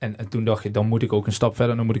 En toen dacht je, dan moet ik ook een stap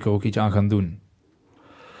verder, dan moet ik er ook iets aan gaan doen.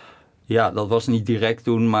 Ja, dat was niet direct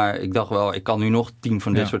toen, maar ik dacht wel, ik kan nu nog 10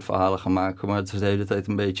 van dit soort verhalen gaan maken, maar het is de hele tijd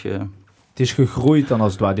een beetje. Het is gegroeid dan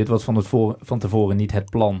als het ware. Dit was van tevoren niet het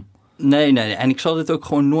plan. Nee. En ik zal dit ook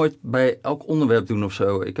gewoon nooit bij elk onderwerp doen of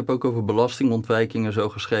zo. Ik heb ook over belastingontwijking en zo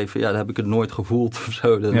geschreven. Ja, daar heb ik het nooit gevoeld of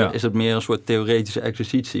zo. Dan is het meer een soort theoretische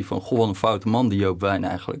exercitie van, goh, wat een foute man die Joop Wijn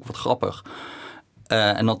eigenlijk. Wat grappig.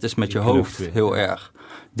 En dat is met je hoofd heel erg.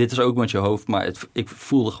 Dit is ook met je hoofd, maar ik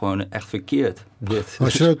voelde gewoon echt verkeerd.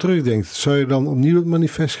 Als je nou terugdenkt, zou je dan opnieuw het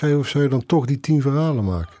manifest schrijven of zou je dan toch die 10 verhalen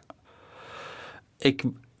maken? Ik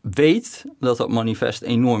weet dat dat manifest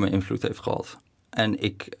enorme invloed heeft gehad. En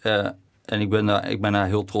ik ben daar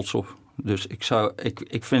heel trots op. Dus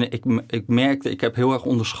ik merkte, ik heb heel erg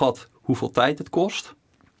onderschat hoeveel tijd het kost.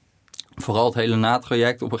 Vooral het hele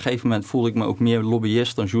natraject. Op een gegeven moment voelde ik me ook meer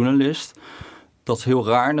lobbyist dan journalist. Dat is heel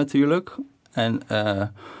raar natuurlijk. En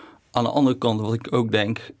aan de andere kant, wat ik ook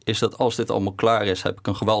denk, is dat als dit allemaal klaar is, heb ik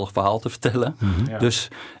een geweldig verhaal te vertellen. Mm-hmm. Ja. Dus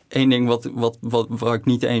één ding waar ik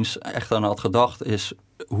niet eens echt aan had gedacht, is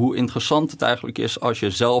hoe interessant het eigenlijk is als je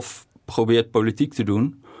zelf probeert politiek te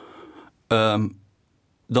doen.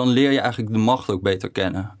 Dan leer je eigenlijk de macht ook beter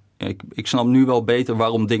kennen. Ik snap nu wel beter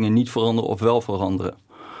waarom dingen niet veranderen of wel veranderen.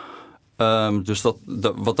 Dus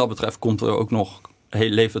wat dat betreft komt er ook nog,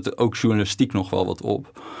 levert het ook journalistiek nog wel wat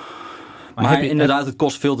op. Maar inderdaad, het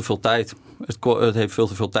kost veel te veel tijd. Het heeft veel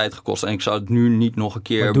te veel tijd gekost. En ik zou het nu niet nog een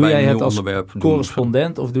keer bij een nieuw onderwerp doen. Doe jij het als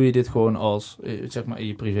correspondent of doe je dit gewoon als, zeg maar in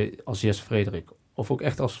je privé, als Jesse Frederik? Of ook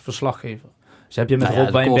echt als verslaggever? Dus heb je met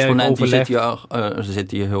Rob Wijnberg overlegd?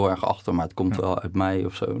 Zit hier heel erg achter, maar het komt wel uit mij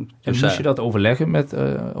of zo. En dus, moest je dat overleggen met,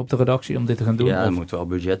 op de redactie om dit te gaan doen? Ja, er moet wel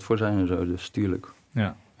budget voor zijn en zo, dus tuurlijk.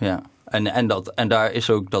 Ja. En daar is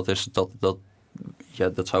ook,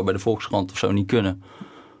 dat zou bij de Volkskrant of zo niet kunnen.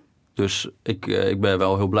 Dus ik ben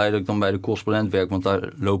wel heel blij dat ik dan bij de correspondent werk, want daar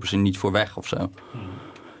lopen ze niet voor weg of zo.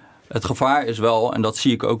 Het gevaar is wel, en dat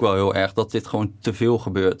zie ik ook wel heel erg, dat dit gewoon te veel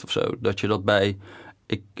gebeurt of zo. Dat je dat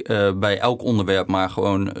bij elk onderwerp maar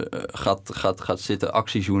gewoon gaat zitten,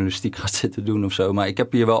 actiejournalistiek gaat zitten doen of zo. Maar ik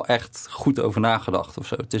heb hier wel echt goed over nagedacht of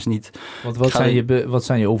zo. Het is niet. Want wat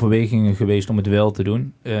zijn je overwegingen geweest om het wel te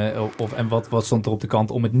doen? En wat stond er op de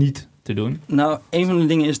kant om het niet te doen? Nou, een van de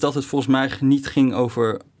dingen is dat het volgens mij niet ging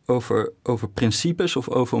over principes of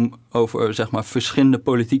over zeg maar verschillende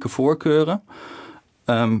politieke voorkeuren.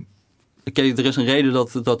 Er is een reden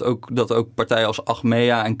dat ook partijen als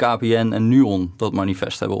Achmea en KPN en Nuon dat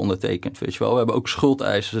manifest hebben ondertekend. Weet je wel? We hebben ook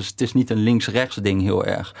schuldeisers, dus het is niet een links-rechts ding heel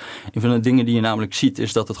erg. Een van de dingen die je namelijk ziet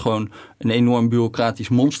is dat het gewoon een enorm bureaucratisch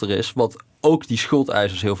monster is, wat ook die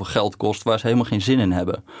schuldeisers heel veel geld kost, waar ze helemaal geen zin in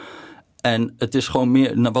hebben. En het is gewoon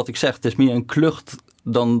meer, wat ik zeg, het is meer een klucht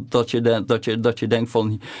dan dat je denkt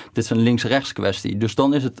van, dit is een links-rechts kwestie. Dus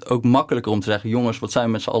dan is het ook makkelijker om te zeggen, jongens, wat zijn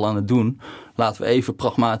we met z'n allen aan het doen? Laten we even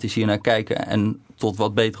pragmatisch hier naar kijken en tot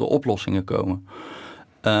wat betere oplossingen komen.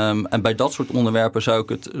 En bij dat soort onderwerpen zou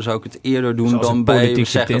ik het eerder doen dan bij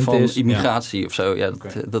zeggen van immigratie of zo. Ja,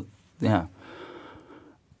 ja.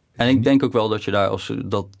 En ik denk ook wel dat je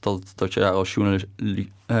daar als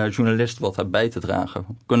journalist wat hebt bij te dragen.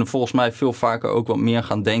 We kunnen volgens mij veel vaker ook wat meer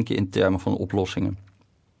gaan denken in termen van oplossingen.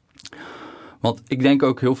 Want ik denk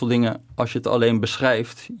ook heel veel dingen, als je het alleen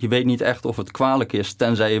beschrijft, je weet niet echt of het kwalijk is,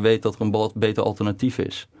 tenzij je weet dat er een beter alternatief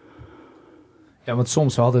is. Ja, want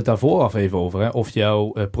soms hadden we het daar vooraf even over, hè? Of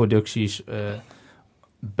jouw producties,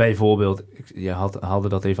 bijvoorbeeld, je haalde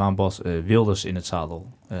dat even aan Bas, Wilders in het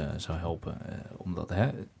zadel zou helpen. Omdat,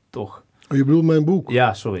 toch. Oh, je bedoelt mijn boek?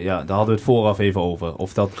 Ja, sorry. Ja, daar hadden we het vooraf even over.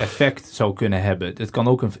 Of dat effect zou kunnen hebben. Het kan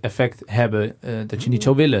ook een effect hebben dat je niet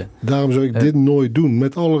zou willen. Daarom zou ik dit nooit doen.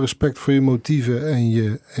 Met alle respect voor je motieven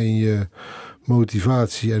en je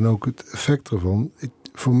motivatie. En ook het effect ervan.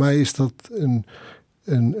 Voor mij is dat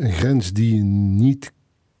een grens die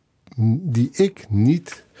ik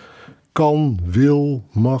niet kan, wil,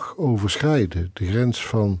 mag overschrijden. De grens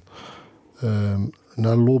van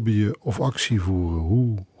naar lobbyen of actie voeren.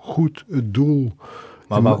 Hoe goed het doel...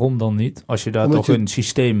 Maar waarom dan niet? Als je daar toch een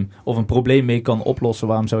systeem of een probleem mee kan oplossen,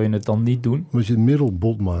 waarom zou je het dan niet doen? Omdat je het middel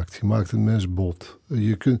bot maakt. Je maakt het mens bot.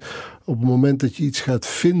 Je kunt, op het moment dat je iets gaat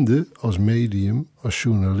vinden als medium, als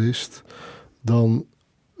journalist, dan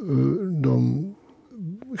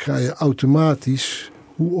ga je automatisch,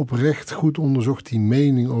 hoe oprecht goed onderzocht die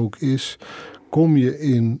mening ook is, kom je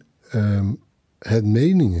in het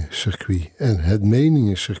meningencircuit. En het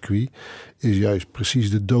meningencircuit is juist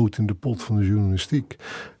precies de dood in de pot van de journalistiek.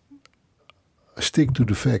 Stick to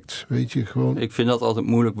the facts, weet je, gewoon. Ik vind dat altijd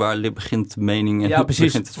moeilijk, waar begint de mening en ja, precies,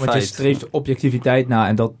 begint het want feit. je streeft objectiviteit na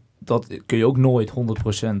en dat kun je ook nooit 100%.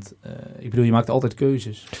 Ik bedoel, je maakt altijd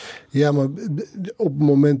keuzes. Ja, maar op het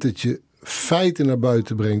moment dat je feiten naar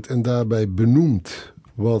buiten brengt en daarbij benoemt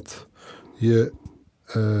wat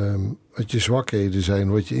je zwakheden zijn,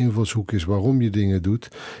 wat je invalshoek is, waarom je dingen doet,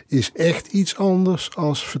 is echt iets anders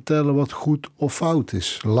als vertellen wat goed of fout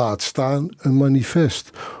is. Laat staan een manifest.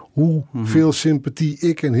 Hoeveel sympathie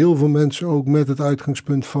ik en heel veel mensen ook met het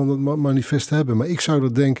uitgangspunt van het manifest hebben. Maar ik zou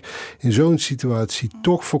er denk in zo'n situatie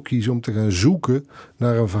toch voor kiezen om te gaan zoeken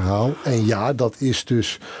naar een verhaal. En ja, dat is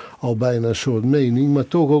dus al bijna een soort mening, maar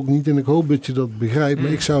toch ook niet. En ik hoop dat je dat begrijpt.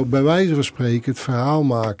 Maar ik zou bij wijze van spreken het verhaal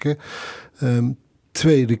maken.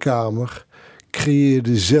 Tweede Kamer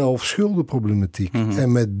creëerde zelf schuldenproblematiek.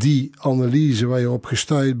 En met die analyse waar je op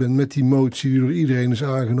gestuurd bent, met die motie die door iedereen is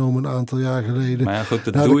aangenomen een aantal jaar geleden, maar ja, goed,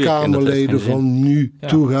 dat naar doe de Kamerleden van nu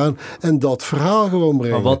toe gaan en dat verhaal gewoon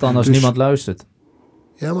brengen. Maar wat dan als niemand luistert?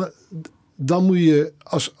 Ja, maar dan moet je,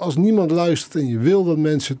 als niemand luistert en je wil dat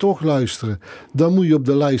mensen toch luisteren, dan moet je op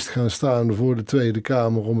de lijst gaan staan voor de Tweede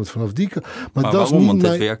Kamer om het vanaf die kant. Maar dat waarom? is niet Want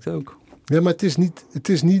het werkt ook. Ja, maar het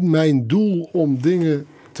is niet mijn doel om dingen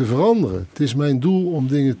te veranderen. Het is mijn doel om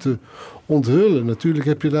dingen te onthullen. Natuurlijk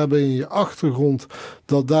heb je daarbij in je achtergrond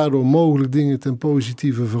dat daardoor mogelijk dingen ten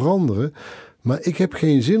positieve veranderen. Maar ik heb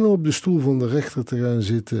geen zin om op de stoel van de rechter te gaan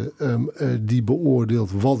zitten die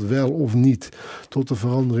beoordeelt wat wel of niet tot de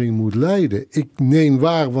verandering moet leiden. Ik neem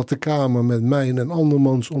waar wat de Kamer met mijn en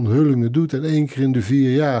andermans onthullingen doet. En 1 keer in de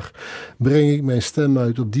 4 jaar breng ik mijn stem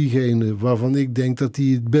uit op diegene waarvan ik denk dat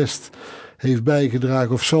die het best heeft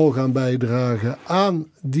bijgedragen of zal gaan bijdragen aan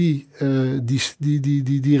die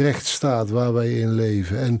rechtsstaat waar wij in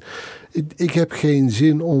leven. En ik heb geen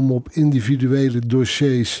zin om op individuele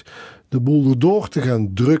dossiers de boel erdoor te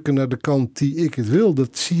gaan drukken naar de kant die ik het wil.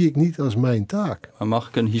 Dat zie ik niet als mijn taak. Maar mag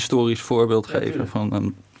ik een historisch voorbeeld geven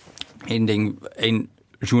van één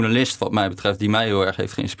journalist wat mij betreft die mij heel erg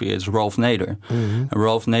heeft geïnspireerd is Ralph Nader. En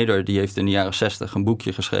Ralph Nader die heeft in de jaren 60 een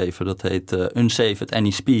boekje geschreven dat heet Unsafe at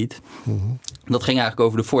Any Speed. Dat ging eigenlijk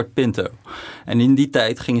over de Ford Pinto. En in die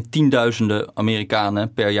tijd gingen tienduizenden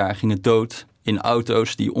Amerikanen per jaar dood in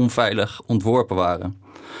auto's die onveilig ontworpen waren.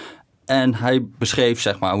 En hij beschreef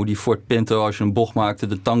zeg maar hoe die Ford Pinto als je een bocht maakte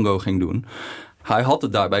de tango ging doen. Hij had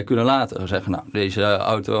het daarbij kunnen laten. Zeggen, nou, deze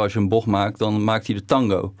auto als je een bocht maakt dan maakt hij de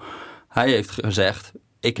tango. Hij heeft gezegd,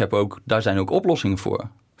 daar zijn ook oplossingen voor.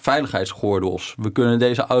 Veiligheidsgordels. We kunnen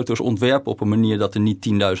deze auto's ontwerpen op een manier dat er niet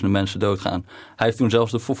tienduizenden mensen doodgaan. Hij heeft toen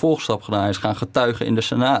zelfs de vervolgstap gedaan. Hij is gaan getuigen in de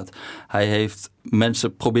Senaat. Hij heeft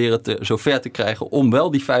mensen proberen zover te krijgen om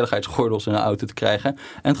wel die veiligheidsgordels in een auto te krijgen.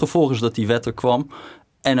 En het gevolg is dat die wet er kwam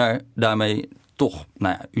en er daarmee toch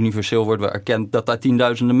universeel wordt wel erkend dat daar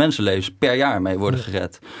tienduizenden mensenlevens per jaar mee worden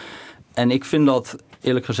gered. En ik vind dat,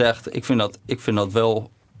 eerlijk gezegd, ik vind dat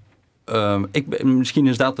wel. Misschien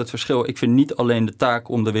is dat het verschil. Ik vind niet alleen de taak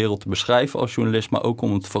om de wereld te beschrijven als journalist, maar ook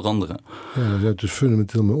om het te veranderen. Ja, daar zijn het dus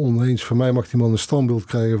fundamenteel mee oneens. Voor mij mag die man een standbeeld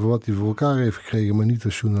krijgen voor wat hij voor elkaar heeft gekregen, maar niet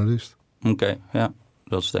als journalist. Oké, ja.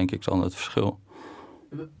 Dat is denk ik dan het verschil.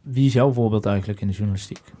 Wie is jouw voorbeeld eigenlijk in de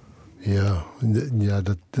journalistiek? Ja,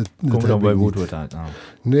 dat Kom je dan bij Woodward uit? Nou.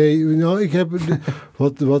 Nee, nou, ik heb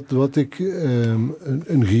wat ik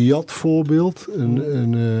een gejat voorbeeld.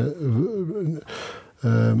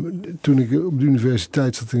 Toen ik op de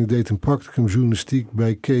universiteit zat en ik deed een practicum journalistiek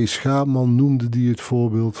bij Kees Schaapman, noemde die het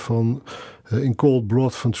voorbeeld van In Cold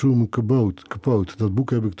Blood van Truman Capote. Dat boek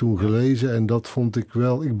heb ik toen gelezen en dat vond ik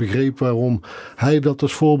wel. Ik begreep waarom hij dat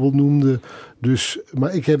als voorbeeld noemde. Dus,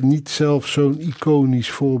 maar ik heb niet zelf zo'n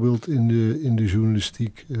iconisch voorbeeld in de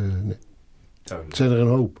journalistiek. Nee. Het zijn er een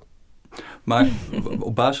hoop. Maar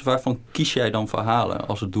op basis waarvan kies jij dan verhalen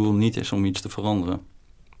als het doel niet is om iets te veranderen?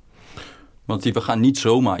 Want we gaan niet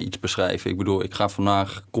zomaar iets beschrijven. Ik bedoel,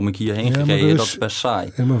 kom ik hierheen gereden, dat is best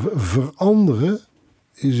saai. Ja, maar veranderen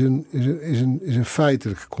is een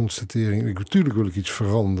feitelijke constatering. Natuurlijk wil ik iets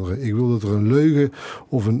veranderen. Ik wil dat er een leugen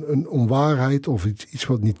of een onwaarheid of iets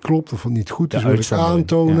wat niet klopt of wat niet goed is, wil ik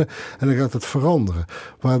aantonen en dan gaat het veranderen.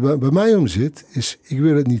 Waar bij mij om zit, is ik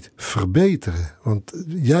wil het niet verbeteren. Want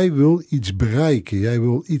jij wil iets bereiken. Jij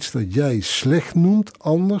wil iets dat jij slecht noemt,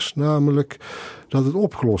 anders, namelijk dat het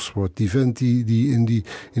opgelost wordt. Die vent die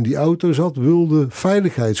in die auto zat, wilde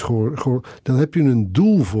dan heb je een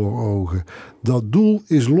doel voor ogen. Dat doel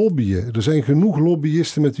is lobbyen. Er zijn genoeg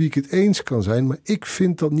lobbyisten met wie ik het eens kan zijn, maar ik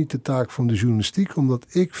vind dat niet de taak van de journalistiek, omdat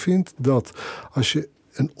ik vind dat als je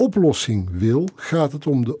een oplossing wil, gaat het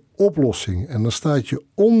om de oplossing. En dan staat je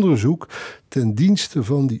onderzoek ten dienste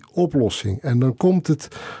van die oplossing. En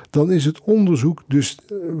dan is het onderzoek, dus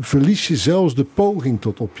verlies je zelfs de poging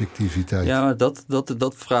tot objectiviteit. Ja, maar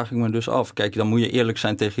dat vraag ik me dus af. Kijk, dan moet je eerlijk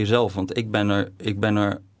zijn tegen jezelf. Want ik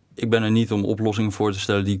ben er niet om oplossingen voor te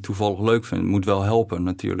stellen die ik toevallig leuk vind. Het moet wel helpen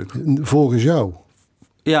natuurlijk. Volgens jou?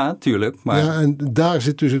 Ja, tuurlijk. Maar... Ja, en daar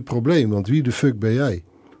zit dus het probleem. Want wie de fuck ben jij?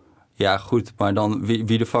 Ja, goed, maar dan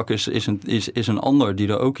wie de fuck is een ander die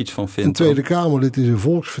er ook iets van vindt. Een Tweede Kamerlid is een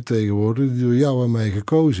volksvertegenwoordiger die door jou en mij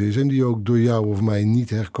gekozen is en die ook door jou of mij niet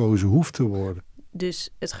herkozen hoeft te worden. Dus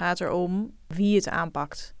het gaat erom wie het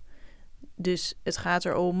aanpakt. Dus het gaat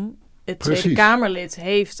erom, het Tweede Kamerlid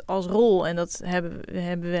heeft als rol, en dat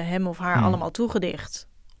hebben we hem of haar allemaal toegedicht,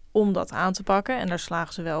 om dat aan te pakken. En daar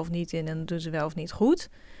slagen ze wel of niet in en dat doen ze wel of niet goed.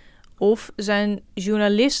 Of zijn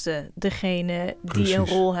journalisten degene die een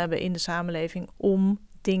rol hebben in de samenleving om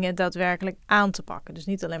dingen daadwerkelijk aan te pakken. Dus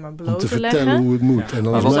niet alleen maar bloot te leggen. Om te vertellen hoe het moet. Ja. En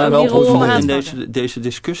dan maar wat mij wel opvalt in deze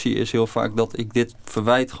discussie is heel vaak dat ik dit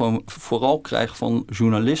verwijt gewoon vooral krijg van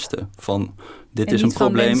journalisten. Van dit is een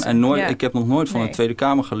probleem. En ik heb nog nooit van een Tweede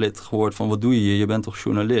Kamerlid gehoord van wat doe je hier? Je bent toch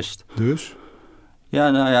journalist? Dus? Ja,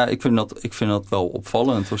 nou ja, ik vind dat wel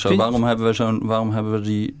opvallend. Of zo. Waarom hebben we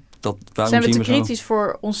die... Zijn we te kritisch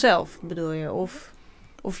voor onszelf, bedoel je?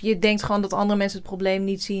 Of je denkt gewoon dat andere mensen het probleem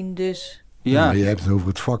niet zien, dus... Ja, je hebt het over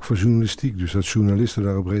het vak van journalistiek. Dus dat journalisten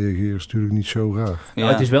daarop reageren is natuurlijk niet zo raar. Ja.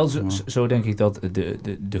 Nou, het is wel zo denk ik dat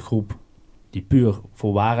de groep die puur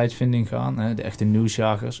voor waarheidsvinding gaan, hè, de echte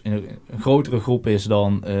nieuwsjagers, een grotere groep is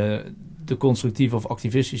dan de constructieve of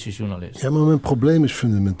activistische journalist. Ja, maar mijn probleem is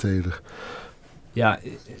fundamenteler. Ja.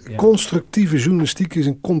 Constructieve journalistiek is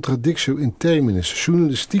een contradictio in terminis.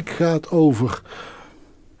 Journalistiek gaat over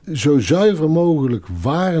zo zuiver mogelijk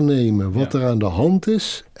waarnemen wat er aan de hand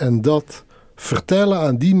is en dat vertellen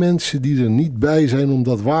aan die mensen die er niet bij zijn om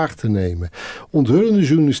dat waar te nemen. Onthullende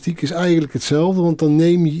journalistiek is eigenlijk hetzelfde, want dan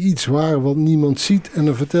neem je iets waar wat niemand ziet en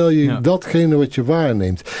dan vertel je datgene wat je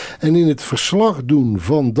waarneemt. En in het verslag doen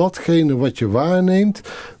van datgene wat je waarneemt,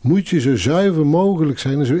 moet je zo zuiver mogelijk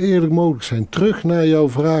zijn en zo eerlijk mogelijk zijn. Terug naar jouw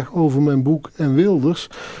vraag over mijn boek en Wilders.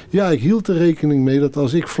 Ja, ik hield er rekening mee dat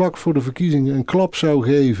als ik vlak voor de verkiezingen een klap zou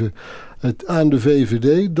geven aan de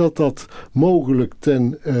VVD, dat mogelijk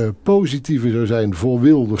ten positieve zou zijn voor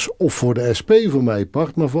Wilders of voor de SP voor mij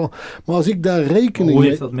part. Maar als ik daar rekening hoe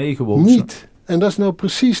heeft dat meegewogen? Niet. En dat is nou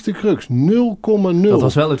precies de crux. 0,0. Dat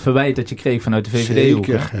was wel het verwijt dat je kreeg vanuit de VVD.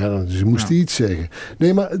 Zeker. Ja, ze moesten iets zeggen.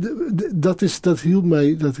 Nee, maar dat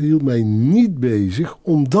hield mij niet bezig,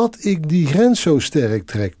 omdat ik die grens zo sterk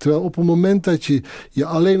trek. Terwijl op het moment dat je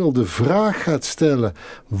alleen al de vraag gaat stellen,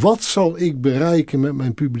 wat zal ik bereiken met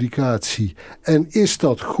mijn publicatie? En is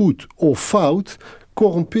dat goed of fout?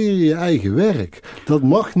 Corrumpeer je eigen werk. Dat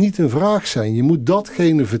mag niet een vraag zijn. Je moet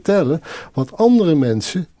datgene vertellen wat andere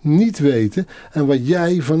mensen niet weten en wat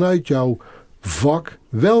jij vanuit jouw vak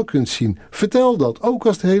wel kunt zien. Vertel dat, ook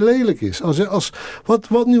als het heel lelijk is.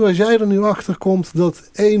 Wat nu als jij er nu achter komt dat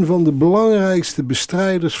een van de belangrijkste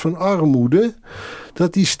bestrijders van armoede,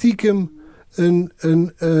 dat die stiekem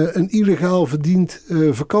een illegaal verdiend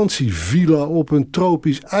vakantievilla op een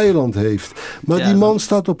tropisch eiland heeft. Maar die man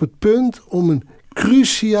staat op het punt om een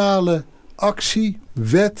cruciale actie,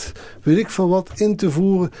 wet, weet ik veel wat, in te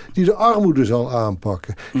voeren die de armoede zal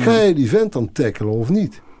aanpakken. Ga je die vent dan tackelen of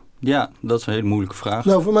niet? Ja, dat is een hele moeilijke vraag.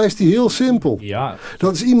 Nou, voor mij is die heel simpel. Ja.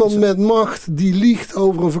 Dat is iemand met macht die liegt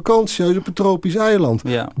over een vakantiehuis op een tropisch eiland.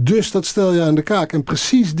 Ja. Dus dat stel je aan de kaak. En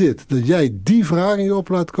precies dit, dat jij die vraag in je op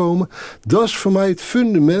laat komen, dat is voor mij het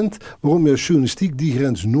fundament waarom jouw journalistiek die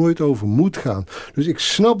grens nooit over moet gaan. Dus ik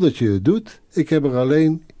snap dat je het doet. Ik heb er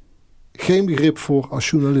alleen geen begrip voor als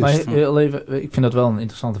journalist. Maar heel even, ik vind dat wel een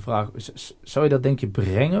interessante vraag. Zou je dat denk je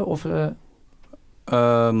brengen? Of,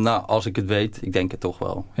 nou, als ik het weet, ik denk het toch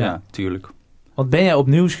wel. Ja, tuurlijk. Want ben jij op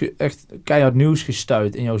nieuws, echt keihard nieuws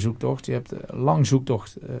gestuurd in jouw zoektocht? Je hebt een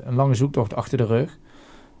lange zoektocht achter de rug.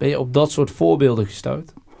 Ben je op dat soort voorbeelden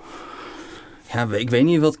gestuurd? Ja, ik weet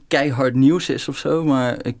niet wat keihard nieuws is of zo,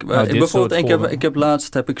 maar ik heb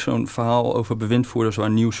laatst zo'n verhaal over bewindvoerders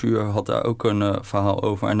waar Nieuwsuur had daar ook een verhaal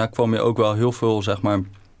over. En daar kwam je ook wel heel veel, zeg maar,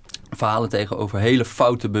 verhalen tegen over hele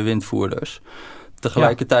foute bewindvoerders.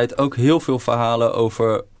 Tegelijkertijd ook heel veel verhalen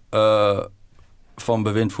over van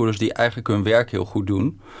bewindvoerders die eigenlijk hun werk heel goed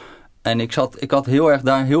doen. En ik had heel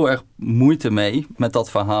erg moeite mee met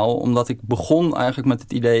dat verhaal, omdat ik begon eigenlijk met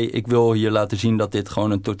het idee, ik wil hier laten zien dat dit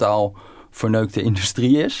gewoon een totaal verneukte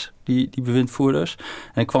industrie is, die bewindvoerders.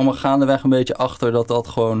 En ik kwam er gaandeweg een beetje achter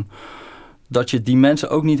dat je die mensen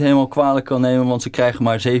ook niet helemaal kwalijk kan nemen, want ze krijgen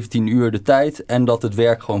maar 17 uur de tijd en dat het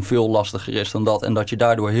werk gewoon veel lastiger is dan dat en dat je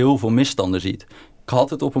daardoor heel veel misstanden ziet. Ik had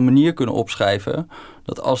het op een manier kunnen opschrijven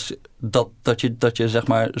dat je zeg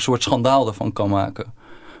maar een soort schandaal ervan kan maken.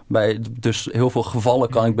 Dus heel veel gevallen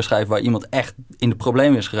kan ik beschrijven waar iemand echt in de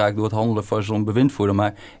problemen is geraakt door het handelen van zo'n bewindvoerder.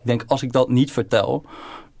 Maar ik denk, als ik dat niet vertel,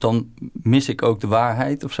 dan mis ik ook de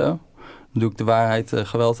waarheid of zo. Dan doe ik de waarheid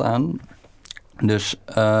geweld aan. Dus,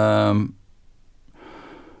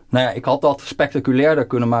 ik had dat spectaculairder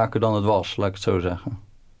kunnen maken dan het was, laat ik het zo zeggen.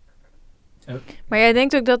 Maar jij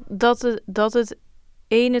denkt ook dat het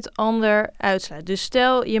een het ander uitsluit. Dus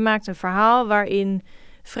stel, je maakt een verhaal waarin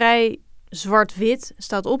vrij zwart-wit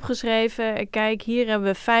staat opgeschreven. Kijk, hier hebben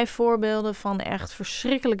we 5 voorbeelden van echt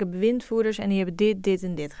verschrikkelijke bewindvoerders en die hebben dit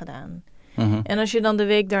en dit gedaan. Mm-hmm. En als je dan de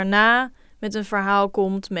week daarna met een verhaal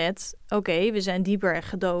komt met, oké, we zijn dieper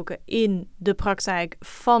gedoken in de praktijk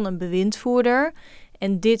van een bewindvoerder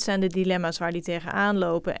en dit zijn de dilemma's waar die tegenaan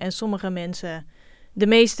lopen en sommige mensen, de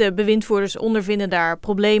meeste bewindvoerders ondervinden daar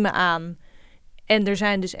problemen aan en er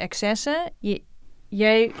zijn dus excessen.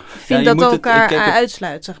 Jij vindt dat elkaar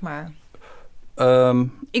uitsluit, zeg maar.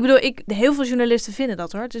 Ik bedoel, heel veel journalisten vinden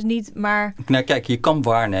dat hoor. Het is niet maar... Nou kijk, je kan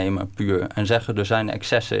waarnemen puur en zeggen er zijn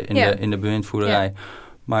excessen in de bewindvoerderij. Ja.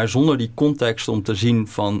 Maar zonder die context om te zien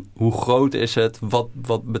van hoe groot is het,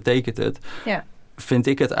 wat betekent het, vind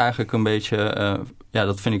ik het eigenlijk een beetje,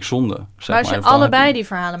 dat vind ik zonde. Maar als je allebei die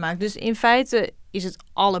verhalen maakt, dus in feite is het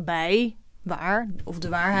allebei waar, of de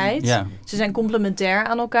waarheid. Ja. Ze zijn complementair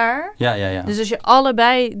aan elkaar. Ja. Dus als je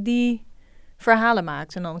allebei die verhalen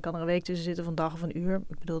maakt en dan kan er een week tussen zitten van een dag of een uur.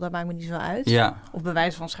 Ik bedoel, dat maakt me niet zo uit. Ja. Of bij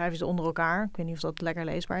wijze van schrijven ze onder elkaar. Ik weet niet of dat lekker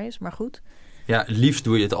leesbaar is, maar goed. Ja, het liefst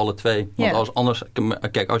doe je het alle twee. Want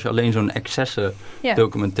als je alleen zo'n excessen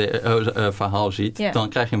verhaal ziet, dan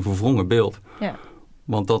krijg je een verwrongen beeld. Ja.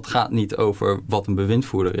 Want dat gaat niet over wat een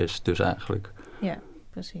bewindvoerder is, dus eigenlijk. Ja,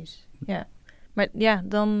 precies. Ja. Maar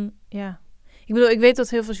ik bedoel, ik weet dat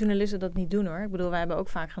heel veel journalisten dat niet doen hoor. Ik bedoel, wij hebben ook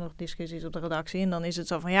vaak genoeg discussies op de redactie en dan is het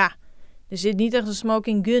zo van er zit niet echt een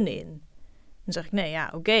smoking gun in. Dan zeg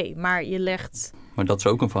ik, oké, maar je legt... Maar dat is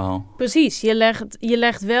ook een verhaal. Precies, je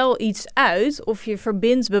legt wel iets uit of je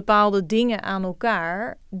verbindt bepaalde dingen aan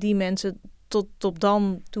elkaar die mensen tot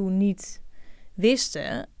dan toe niet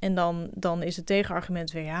wisten. En dan is het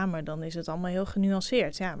tegenargument weer, maar dan is het allemaal heel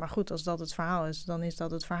genuanceerd. Ja, maar goed, als dat het verhaal is, dan is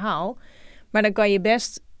dat het verhaal. Maar dan kan je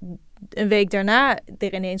best een week daarna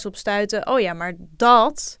er ineens op stuiten, maar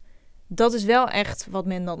dat is wel echt wat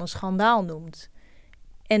men dan een schandaal noemt.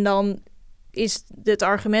 En dan is het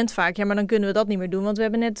argument vaak, maar dan kunnen we dat niet meer doen, want we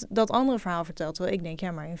hebben net dat andere verhaal verteld. Terwijl ik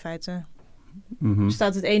denk, maar in feite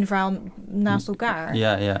staat het ene verhaal naast elkaar.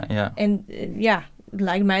 Ja. En het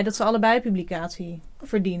lijkt mij dat ze allebei publicatie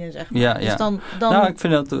verdienen, zeg maar. Ja. Dus dan... Nou, ik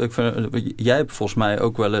vind jij hebt volgens mij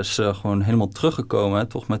ook wel eens gewoon helemaal teruggekomen, hè?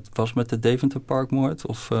 Toch met de Deventer Parkmoord?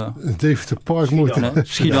 Of, Deventer Parkmoord?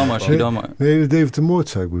 Schiedammer. Nee, de Deventer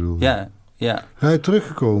moordzaak bedoel je. Ja. Hij is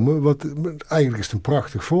teruggekomen, eigenlijk is het een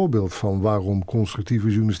prachtig voorbeeld van waarom constructieve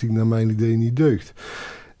journalistiek naar mijn idee niet deugt.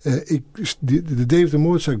 De Deventer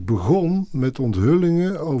moordzaak begon met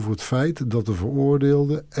onthullingen over het feit dat de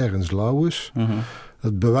veroordeelde Ernst Lauwers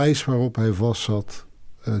het bewijs waarop hij vastzat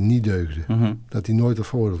niet deugde. Dat hij nooit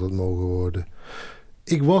veroordeeld had mogen worden.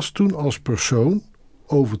 Ik was toen als persoon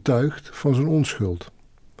overtuigd van zijn onschuld.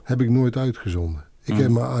 Heb ik nooit uitgezonden. Ik heb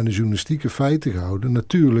me aan de journalistieke feiten gehouden.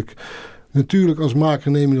 Natuurlijk als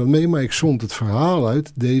maker neem je dat mee, maar ik zond het verhaal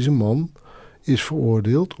uit. Deze man is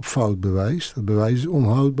veroordeeld op fout bewijs. Dat bewijs is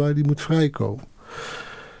onhoudbaar, die moet vrijkomen.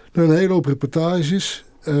 Na een hele hoop reportages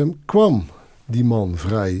kwam die man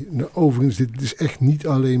vrij. Nou, overigens, dit is echt niet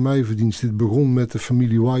alleen mijn verdienst. Dit begon met de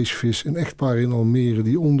familie Wijsvis, een echtpaar in Almere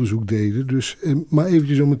die onderzoek deden. Dus, maar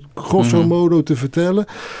eventjes om het grosso modo te vertellen.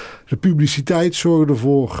 De publiciteit zorgde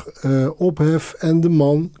voor ophef en de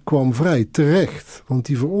man kwam vrij. Terecht, want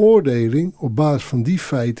die veroordeling op basis van die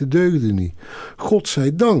feiten deugde niet.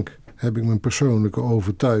 Godzijdank heb ik mijn persoonlijke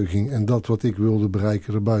overtuiging en dat wat ik wilde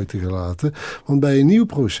bereiken erbuiten gelaten. Want bij een nieuw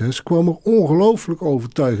proces kwam er ongelooflijk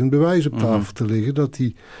overtuigend bewijs op tafel te liggen dat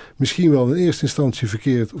hij misschien wel in eerste instantie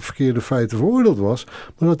op verkeerde feiten veroordeeld was,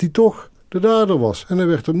 maar dat hij toch de dader was. En hij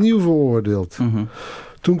werd opnieuw veroordeeld.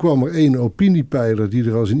 Toen kwam er één opiniepeiler die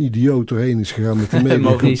er als een idioot doorheen is gegaan met de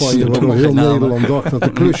mediacampagne, waardoor heel Nederland dacht dat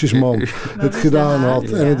de klusjesman het gedaan had.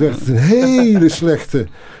 En het werd een hele slechte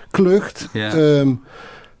klucht. Ja.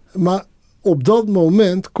 Maar op dat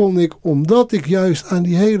moment kon ik, omdat ik juist aan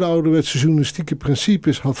die hele ouderwetse journalistieke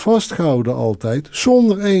principes had vastgehouden altijd,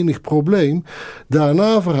 zonder enig probleem,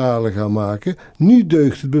 daarna verhalen gaan maken. Nu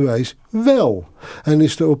deugt het bewijs wel. En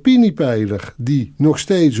is de opiniepeiler die nog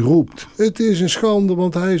steeds roept, het is een schande,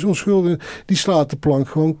 want hij is onschuldig, die slaat de plank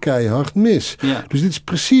gewoon keihard mis. Ja. Dus dit is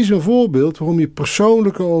precies een voorbeeld waarom je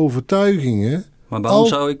persoonlijke overtuigingen... Maar waarom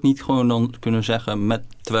zou ik niet gewoon dan kunnen zeggen,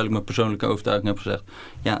 terwijl ik mijn persoonlijke overtuiging heb gezegd,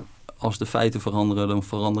 ja, als de feiten veranderen, dan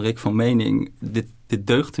verander ik van mening. Dit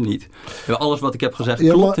deugt er niet. Alles wat ik heb gezegd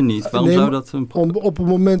klopt er niet. Waarom zou dat op het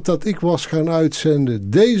moment dat ik was gaan uitzenden,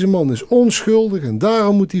 deze man is onschuldig en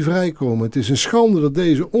daarom moet hij vrijkomen. Het is een schande dat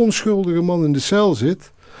deze onschuldige man in de cel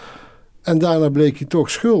zit en daarna bleek hij toch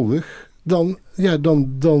schuldig.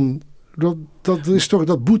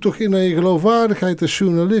 Dat boet toch in aan je geloofwaardigheid als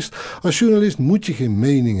journalist. Als journalist moet je geen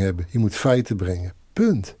mening hebben. Je moet feiten brengen.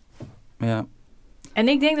 Punt. Ja. En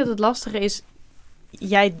ik denk dat het lastige is,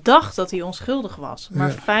 jij dacht dat hij onschuldig was.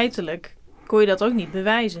 Maar feitelijk kon je dat ook niet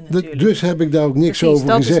bewijzen natuurlijk. Dus heb ik daar ook niks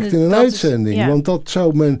over gezegd in een uitzending. Want dat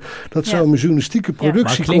zou mijn journalistieke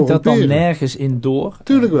productie Maar klinkt dat dan nergens in door?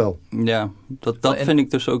 Tuurlijk wel. Ja, dat vind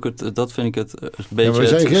ik dus ook het beetje. We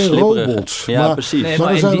zijn geen robots. Ja, maar, precies.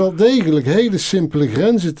 Maar er zijn wel degelijk hele simpele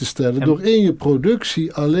grenzen te stellen door in je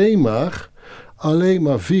productie alleen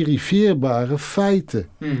maar verifieerbare feiten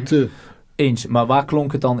te... Eens, maar waar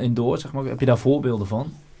klonk het dan in door? Zeg maar, heb je daar voorbeelden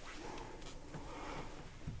van?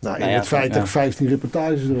 Nou, in het feit dat ik 15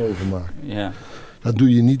 reportages erover maak. Ja. Dat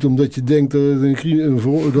doe je niet omdat je denkt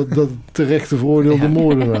dat het terechte veroordeelde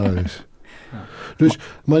moordenaar is. Ja. Dus,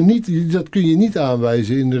 maar dat kun je niet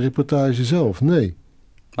aanwijzen in de reportage zelf, nee.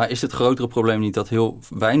 Maar is het grotere probleem niet dat heel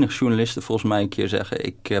weinig journalisten volgens mij een keer zeggen,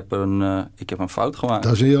 ik heb een fout gemaakt?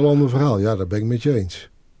 Dat is een heel ander verhaal, ja, dat ben ik met je eens.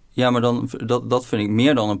 Ja, maar dat vind ik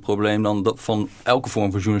meer dan een probleem dan dat van elke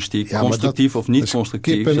vorm van journalistiek. Ja, constructief of niet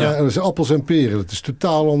constructief. Dat is appels en peren. Dat is een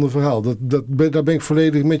totaal ander verhaal. Daar ben ik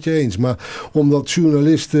volledig met je eens. Maar omdat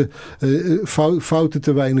journalisten fouten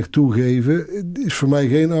te weinig toegeven, is voor mij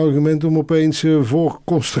geen argument om opeens voor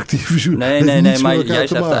constructieve journalistiek. Nee, maar jij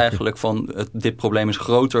zegt eigenlijk van dit probleem is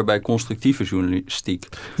groter bij constructieve journalistiek.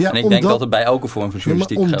 Ja, en ik denk dat het bij elke vorm van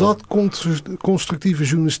journalistiek geldt. Omdat constructieve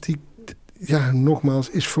journalistiek, ja, nogmaals,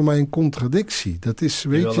 is voor mij een contradictie. Dat is,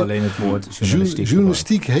 weet je, alleen het woord journalistiek.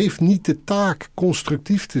 Journalistiek heeft niet de taak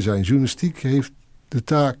constructief te zijn. Journalistiek heeft de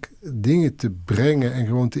taak dingen te brengen en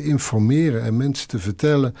gewoon te informeren en mensen te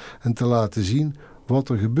vertellen en te laten zien wat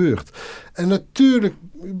er gebeurt. En natuurlijk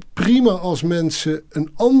prima als mensen een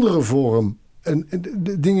andere vorm en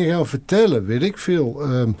dingen gaan vertellen, weet ik veel.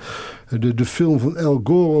 De film van Al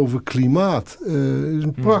Gore over klimaat is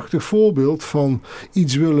een prachtig voorbeeld van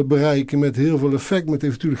iets willen bereiken met heel veel effect. Maar het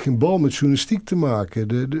heeft natuurlijk geen bal met journalistiek te maken.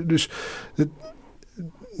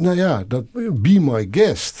 Be my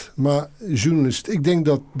guest. Maar ik denk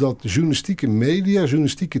dat journalistieke media,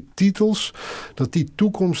 journalistieke titels, dat die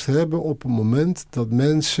toekomst hebben op het moment dat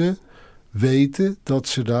mensen weten dat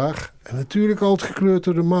ze daar, en natuurlijk altijd gekleurd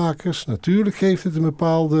door de makers, natuurlijk geeft het een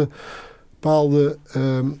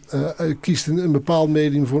kiest een bepaald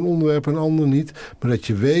medium voor een onderwerp en een ander niet, maar dat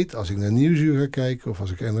je weet, als ik naar Nieuwsuur ga kijken, of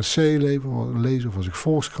als ik NRC lees, of als ik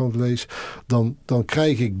Volkskrant lees, dan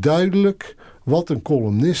krijg ik duidelijk wat een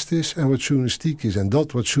columnist is en wat journalistiek is. En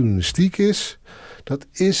dat wat journalistiek is, dat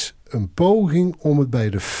is een poging om het bij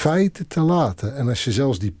de feiten te laten. En als je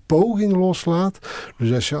zelfs die poging loslaat,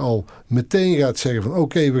 dus als je al meteen gaat zeggen van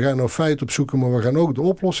oké, we gaan nou feiten opzoeken, maar we gaan ook de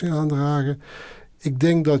oplossing aandragen. Ik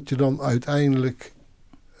denk dat je dan uiteindelijk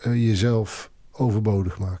jezelf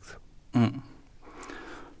overbodig maakt.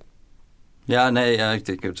 Ja, nee,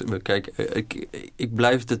 kijk, ik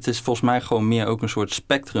blijf, het is volgens mij gewoon meer ook een soort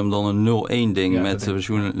spectrum dan een 0-1 ding met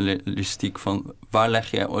journalistiek van waar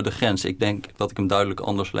leg je de grens? Ik denk dat ik hem duidelijk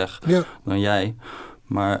anders leg dan jij.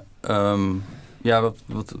 Maar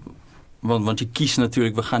want je kiest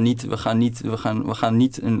natuurlijk, we gaan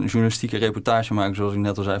niet een journalistieke reportage maken zoals ik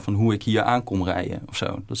net al zei van hoe ik hier aankom rijden of zo.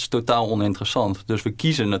 Dat is totaal oninteressant. Dus we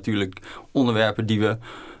kiezen natuurlijk onderwerpen die we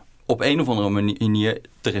op een of andere manier,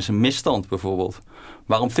 er is een misstand bijvoorbeeld.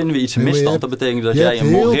 Waarom vinden we iets een misstand? Dat betekent dat jij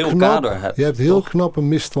een moreel kader hebt. Je hebt heel knap een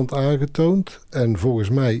misstand aangetoond. En volgens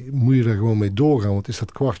mij moet je daar gewoon mee doorgaan. Want is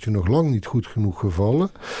dat kwartje nog lang niet goed genoeg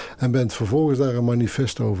gevallen. En bent vervolgens daar een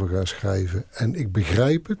manifest over gaan schrijven. En ik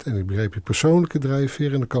begrijp het. En ik begrijp je persoonlijke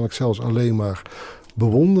drijfveer. En dan kan ik zelfs alleen maar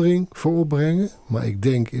bewondering voor opbrengen. Maar ik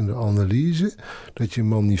denk in de analyse dat je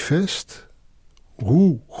manifest,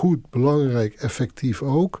 hoe goed, belangrijk, effectief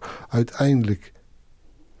ook, uiteindelijk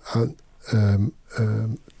aan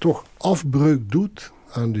toch afbreuk doet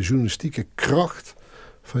aan de journalistieke kracht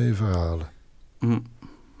van je verhalen.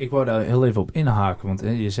 Ik wou daar heel even op inhaken, want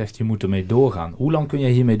je zegt je moet ermee doorgaan. Hoe lang kun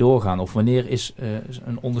jij hiermee doorgaan? Of wanneer is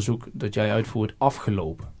een onderzoek dat jij uitvoert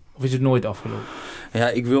afgelopen? Of is het nooit afgelopen? Ja,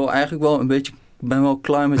 ik wil eigenlijk wel een beetje... Ik ben wel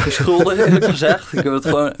klaar met je schulden, eerlijk gezegd. Ik heb het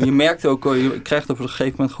gewoon, je merkt ook, je krijgt op een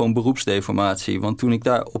gegeven moment gewoon beroepsdeformatie. Want toen ik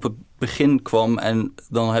daar op het begin kwam en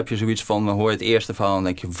dan heb je zoiets van, dan hoor je het eerste verhaal en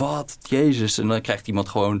denk je, wat, Jezus. En dan krijgt iemand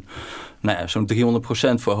gewoon, zo'n 300%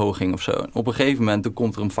 verhoging of zo. En op een gegeven moment, dan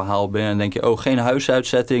komt er een verhaal binnen en denk je, geen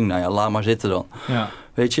huisuitzetting. Laat maar zitten dan. Ja.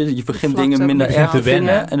 Weet je begint dingen minder erg te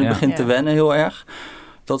vinden en het begint te wennen heel erg.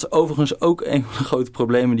 Dat is overigens ook een van de grote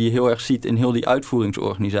problemen die je heel erg ziet in heel die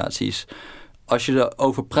uitvoeringsorganisaties. Als je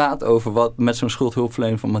erover praat, over wat met zo'n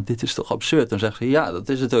schuldhulpverlener van, maar dit is toch absurd? Dan zeggen ze, ja, dat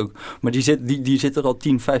is het ook. Maar die zit er al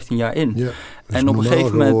 10, 15 jaar in. Ja, en op een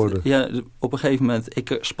gegeven moment,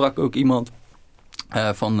 ik sprak ook iemand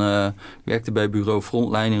werkte bij bureau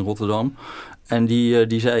Frontline in Rotterdam. En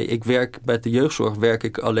die zei, ik werk bij de jeugdzorg, werk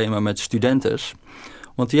ik alleen maar met studentes.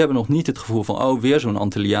 Want die hebben nog niet het gevoel van, weer zo'n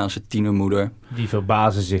Antilliaanse tienermoeder. Die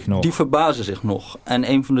verbazen zich nog. En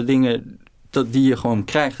een van de dingen die je gewoon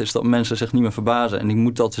krijgt, is dat mensen zich niet meer verbazen. En ik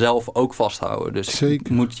moet dat zelf ook vasthouden. Dus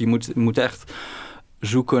je moet echt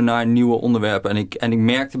zoeken naar nieuwe onderwerpen. En ik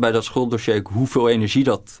merkte bij dat schulddossier hoeveel energie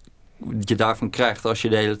dat je daarvan krijgt. Als je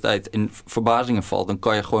de hele tijd in verbazingen valt, dan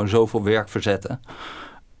kan je gewoon zoveel werk verzetten.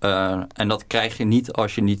 En dat krijg je niet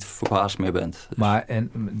als je niet verbaasd meer bent. Dus. Maar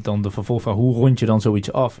en dan de vervolgvraag, hoe rond je dan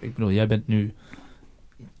zoiets af? Ik bedoel, jij bent nu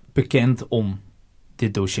bekend om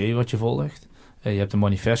dit dossier wat je volgt. Je hebt een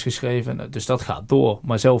manifest geschreven, dus dat gaat door.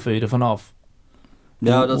 Maar zelf wil je er vanaf.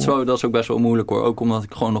 Ja, dat is ook best wel moeilijk hoor. Ook omdat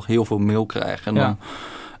ik gewoon nog heel veel mail krijg. En dan,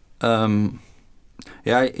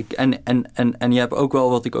 en je hebt ook wel,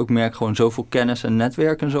 wat ik ook merk, gewoon zoveel kennis en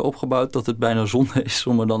netwerk en zo opgebouwd, dat het bijna zonde is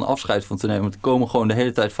om er dan afscheid van te nemen. Want er komen gewoon de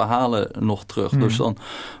hele tijd verhalen nog terug. Dus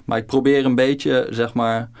maar ik probeer een beetje, zeg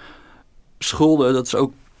maar, schulden, dat is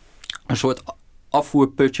ook een soort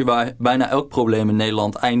afvoerputje waar bijna elk probleem in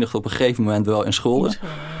Nederland eindigt op een gegeven moment wel in schulden.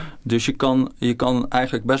 Dus je kan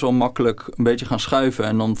eigenlijk best wel makkelijk een beetje gaan schuiven.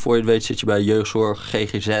 En dan voor je het weet zit je bij jeugdzorg,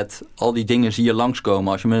 GGZ. Al die dingen zie je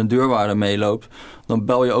langskomen. Als je met een deurwaarder meeloopt, dan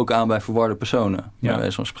bel je ook aan bij verwarde personen. Bij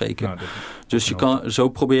wijze van spreken. Nou, dus zo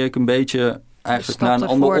probeer ik een beetje eigenlijk naar een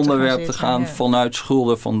ander onderwerp te gaan vanuit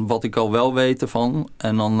schulden van wat ik al wel weet ervan.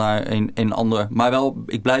 En dan naar een andere. Maar wel,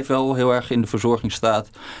 ik blijf wel heel erg in de verzorgingsstaat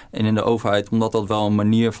en in de overheid. Omdat dat wel een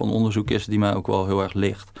manier van onderzoek is die mij ook wel heel erg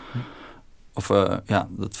ligt. Of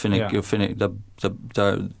dat vind ik,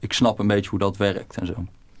 ik snap een beetje hoe dat werkt en zo.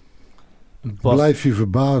 Blijf je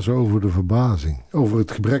verbazen over de verbazing. Over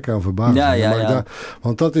het gebrek aan verbazing.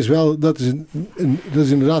 Want dat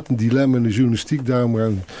is inderdaad een dilemma in de journalistiek. Daarom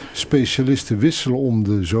gaan specialisten wisselen om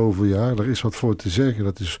de zoveel jaar. Daar is wat voor te zeggen.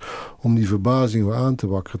 Dat is om die verbazing weer aan te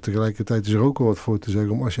wakkeren. Tegelijkertijd is er ook wel wat voor te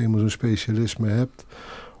zeggen. Om als je eenmaal zo'n specialisme hebt,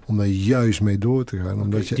 om daar juist mee door te gaan.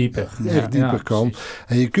 Omdat je echt dieper kan. Precies.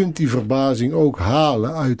 En je kunt die verbazing ook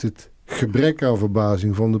halen uit het gebrek aan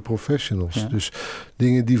verbazing van de professionals. Ja. Dus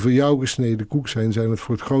dingen die voor jou gesneden koek zijn het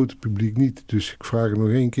voor het grote publiek niet. Dus ik vraag het nog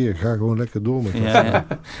 1 keer. Ga gewoon lekker door met dat. Ja.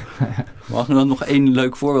 Mag ik nog 1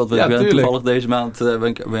 leuk voorbeeld? Ik ben toevallig deze maand,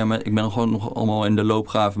 ik ben gewoon nog allemaal in de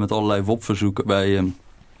loopgraven met allerlei WOP-verzoeken bij. En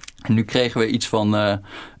nu kregen we iets van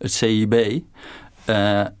het CIB.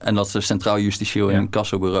 En dat is het Centraal Justitieel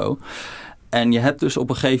Incassobureau. En je hebt dus op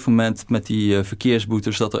een gegeven moment met die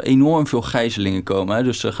verkeersboetes dat er enorm veel gijzelingen komen. Hè?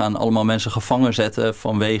 Dus ze gaan allemaal mensen gevangen zetten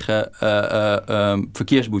vanwege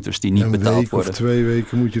verkeersboetes die niet betaald worden. Of 2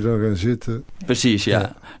 weken moet je dan gaan zitten. Precies,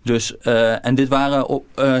 ja. Dus, en dit waren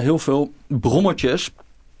heel veel brommertjes.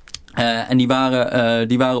 En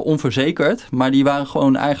die waren onverzekerd, maar die waren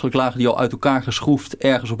gewoon eigenlijk lagen die al uit elkaar geschroefd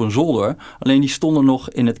ergens op een zolder. Alleen die stonden nog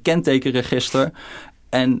in het kentekenregister.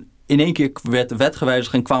 En in 1 keer werd de wet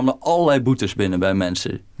gewijzigd en kwamen er allerlei boetes binnen bij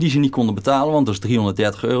mensen die ze niet konden betalen, want dat is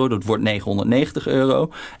 €330, dat wordt €990.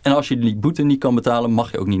 En als je die boete niet kan betalen,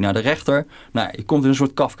 mag je ook niet naar de rechter. Nou, je komt in een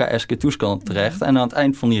soort Kafkaeske toestand terecht en aan het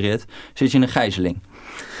eind van die rit zit je in een gijzeling.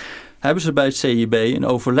 hebben ze bij het CIB een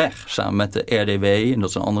overleg samen met de RDW. En dat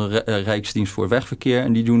is een andere Rijksdienst voor Wegverkeer.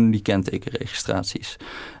 En die doen die kentekenregistraties.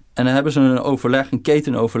 En dan hebben ze een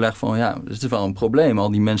ketenoverleg van, ja, dat is wel een probleem.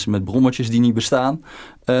 Al die mensen met brommertjes die niet bestaan,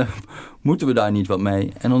 moeten we daar niet wat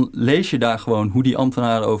mee? En dan lees je daar gewoon hoe die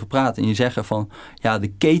ambtenaren over praten. En die zeggen van, ja, de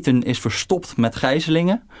keten is verstopt met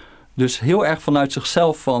gijzelingen. Dus heel erg vanuit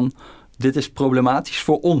zichzelf van, dit is problematisch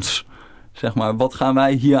voor ons. Zeg maar, wat gaan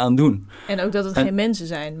wij hier aan doen? En ook dat het geen mensen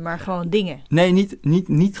zijn, maar gewoon dingen. Nee,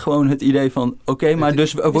 niet gewoon het idee van, oké, maar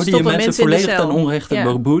dus worden hier mensen volledig ten onrechte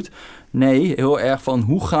beboet? Nee, heel erg van,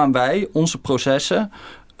 hoe gaan wij onze processen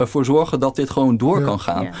ervoor zorgen dat dit gewoon door kan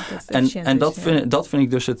gaan? Ja, dat vind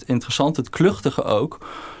ik dus het interessante, het kluchtige ook.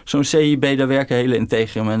 Zo'n CIB, daar werken hele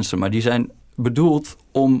integere mensen, maar die zijn bedoeld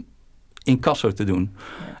om incasso te doen.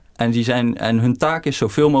 Ja. En hun taak is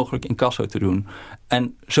zoveel mogelijk incasso te doen.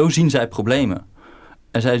 En zo zien zij problemen.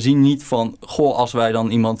 En zij zien niet van, goh, als wij dan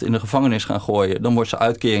iemand in de gevangenis gaan gooien, dan wordt zijn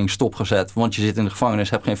uitkering stopgezet. Want je zit in de gevangenis,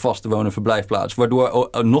 hebt geen vaste woon- en verblijfplaats. Waardoor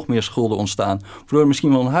nog meer schulden ontstaan. Waardoor er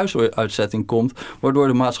misschien wel een huisuitzetting komt. Waardoor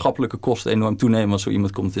de maatschappelijke kosten enorm toenemen. Want zo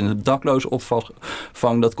iemand komt in de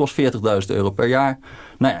daklozenopvang. Dat kost €40.000 per jaar.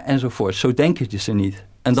 Nou ja, enzovoort. Zo denken ze niet.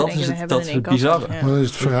 En dat is het bizarre. Ja. Maar is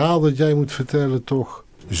het verhaal dat jij moet vertellen toch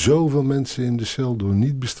zoveel mensen in de cel door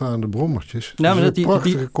niet bestaande brommertjes? Nou, dat is een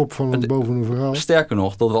prachtige kop van boven een verhaal. Sterker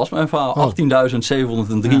nog, dat was mijn verhaal.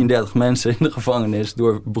 18.733 mensen in de gevangenis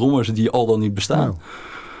door brommers die al dan niet bestaan.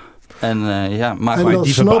 Nou. En dan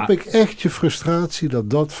snap ik echt je frustratie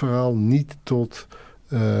dat verhaal niet tot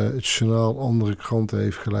het journaal andere kranten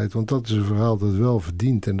heeft geleid. Want dat is een verhaal dat wel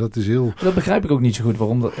verdient. En dat is heel... Dat begrijp ik ook niet zo goed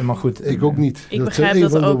waarom dat... Maar goed. Ik ook niet. Dat zijn een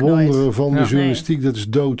van de wonderen van de journalistiek. Nee. Dat is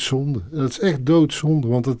doodzonde. Dat is echt doodzonde.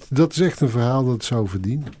 Want dat is echt een verhaal dat het zou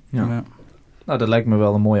verdienen. Ja. Nou, dat lijkt me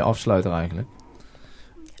wel een mooie afsluiter eigenlijk.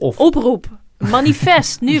 Oproep.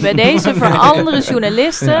 Manifest nu bij deze voor andere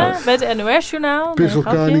journalisten. Bij het NOS-journaal. Pis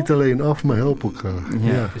elkaar niet alleen af, maar help elkaar.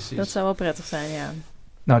 Ja, precies. Dat zou wel prettig zijn, ja.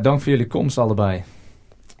 Nou, dank voor jullie komst allebei.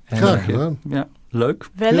 Graag gedaan. Ja, leuk.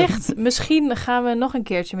 Wellicht, misschien gaan we nog een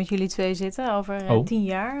keertje met jullie twee zitten over 10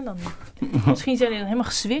 jaar. Dan, misschien zijn jullie dan helemaal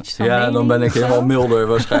geswitcht van mening, dan ben ik helemaal milder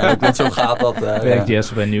waarschijnlijk. Want zo gaat dat. Werkt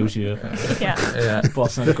Jesse bij Nieuwsuur.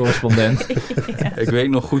 Pas een correspondent. Ja. Ik weet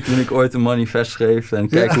nog goed toen ik ooit een manifest schreef. En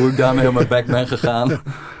kijk hoe ik daarmee op mijn bek ben gegaan.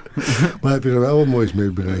 Maar heb je er wel wat moois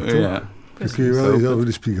mee bereikt, toch? Ja. Dan kun je wel jezelf in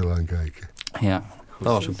de spiegel aankijken. Ja,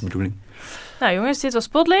 dat was ook de bedoeling. Nou jongens, dit was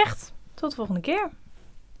Spotlicht. Tot de volgende keer.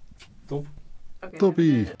 Top. Okay.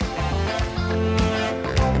 Toppie.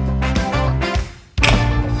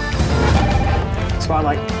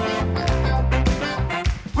 Spotlight.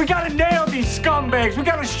 We gotta nail these scumbags. We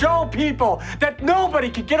gotta show people that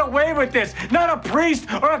nobody can get away with this. Not a priest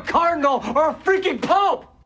or a cardinal or a freaking pope.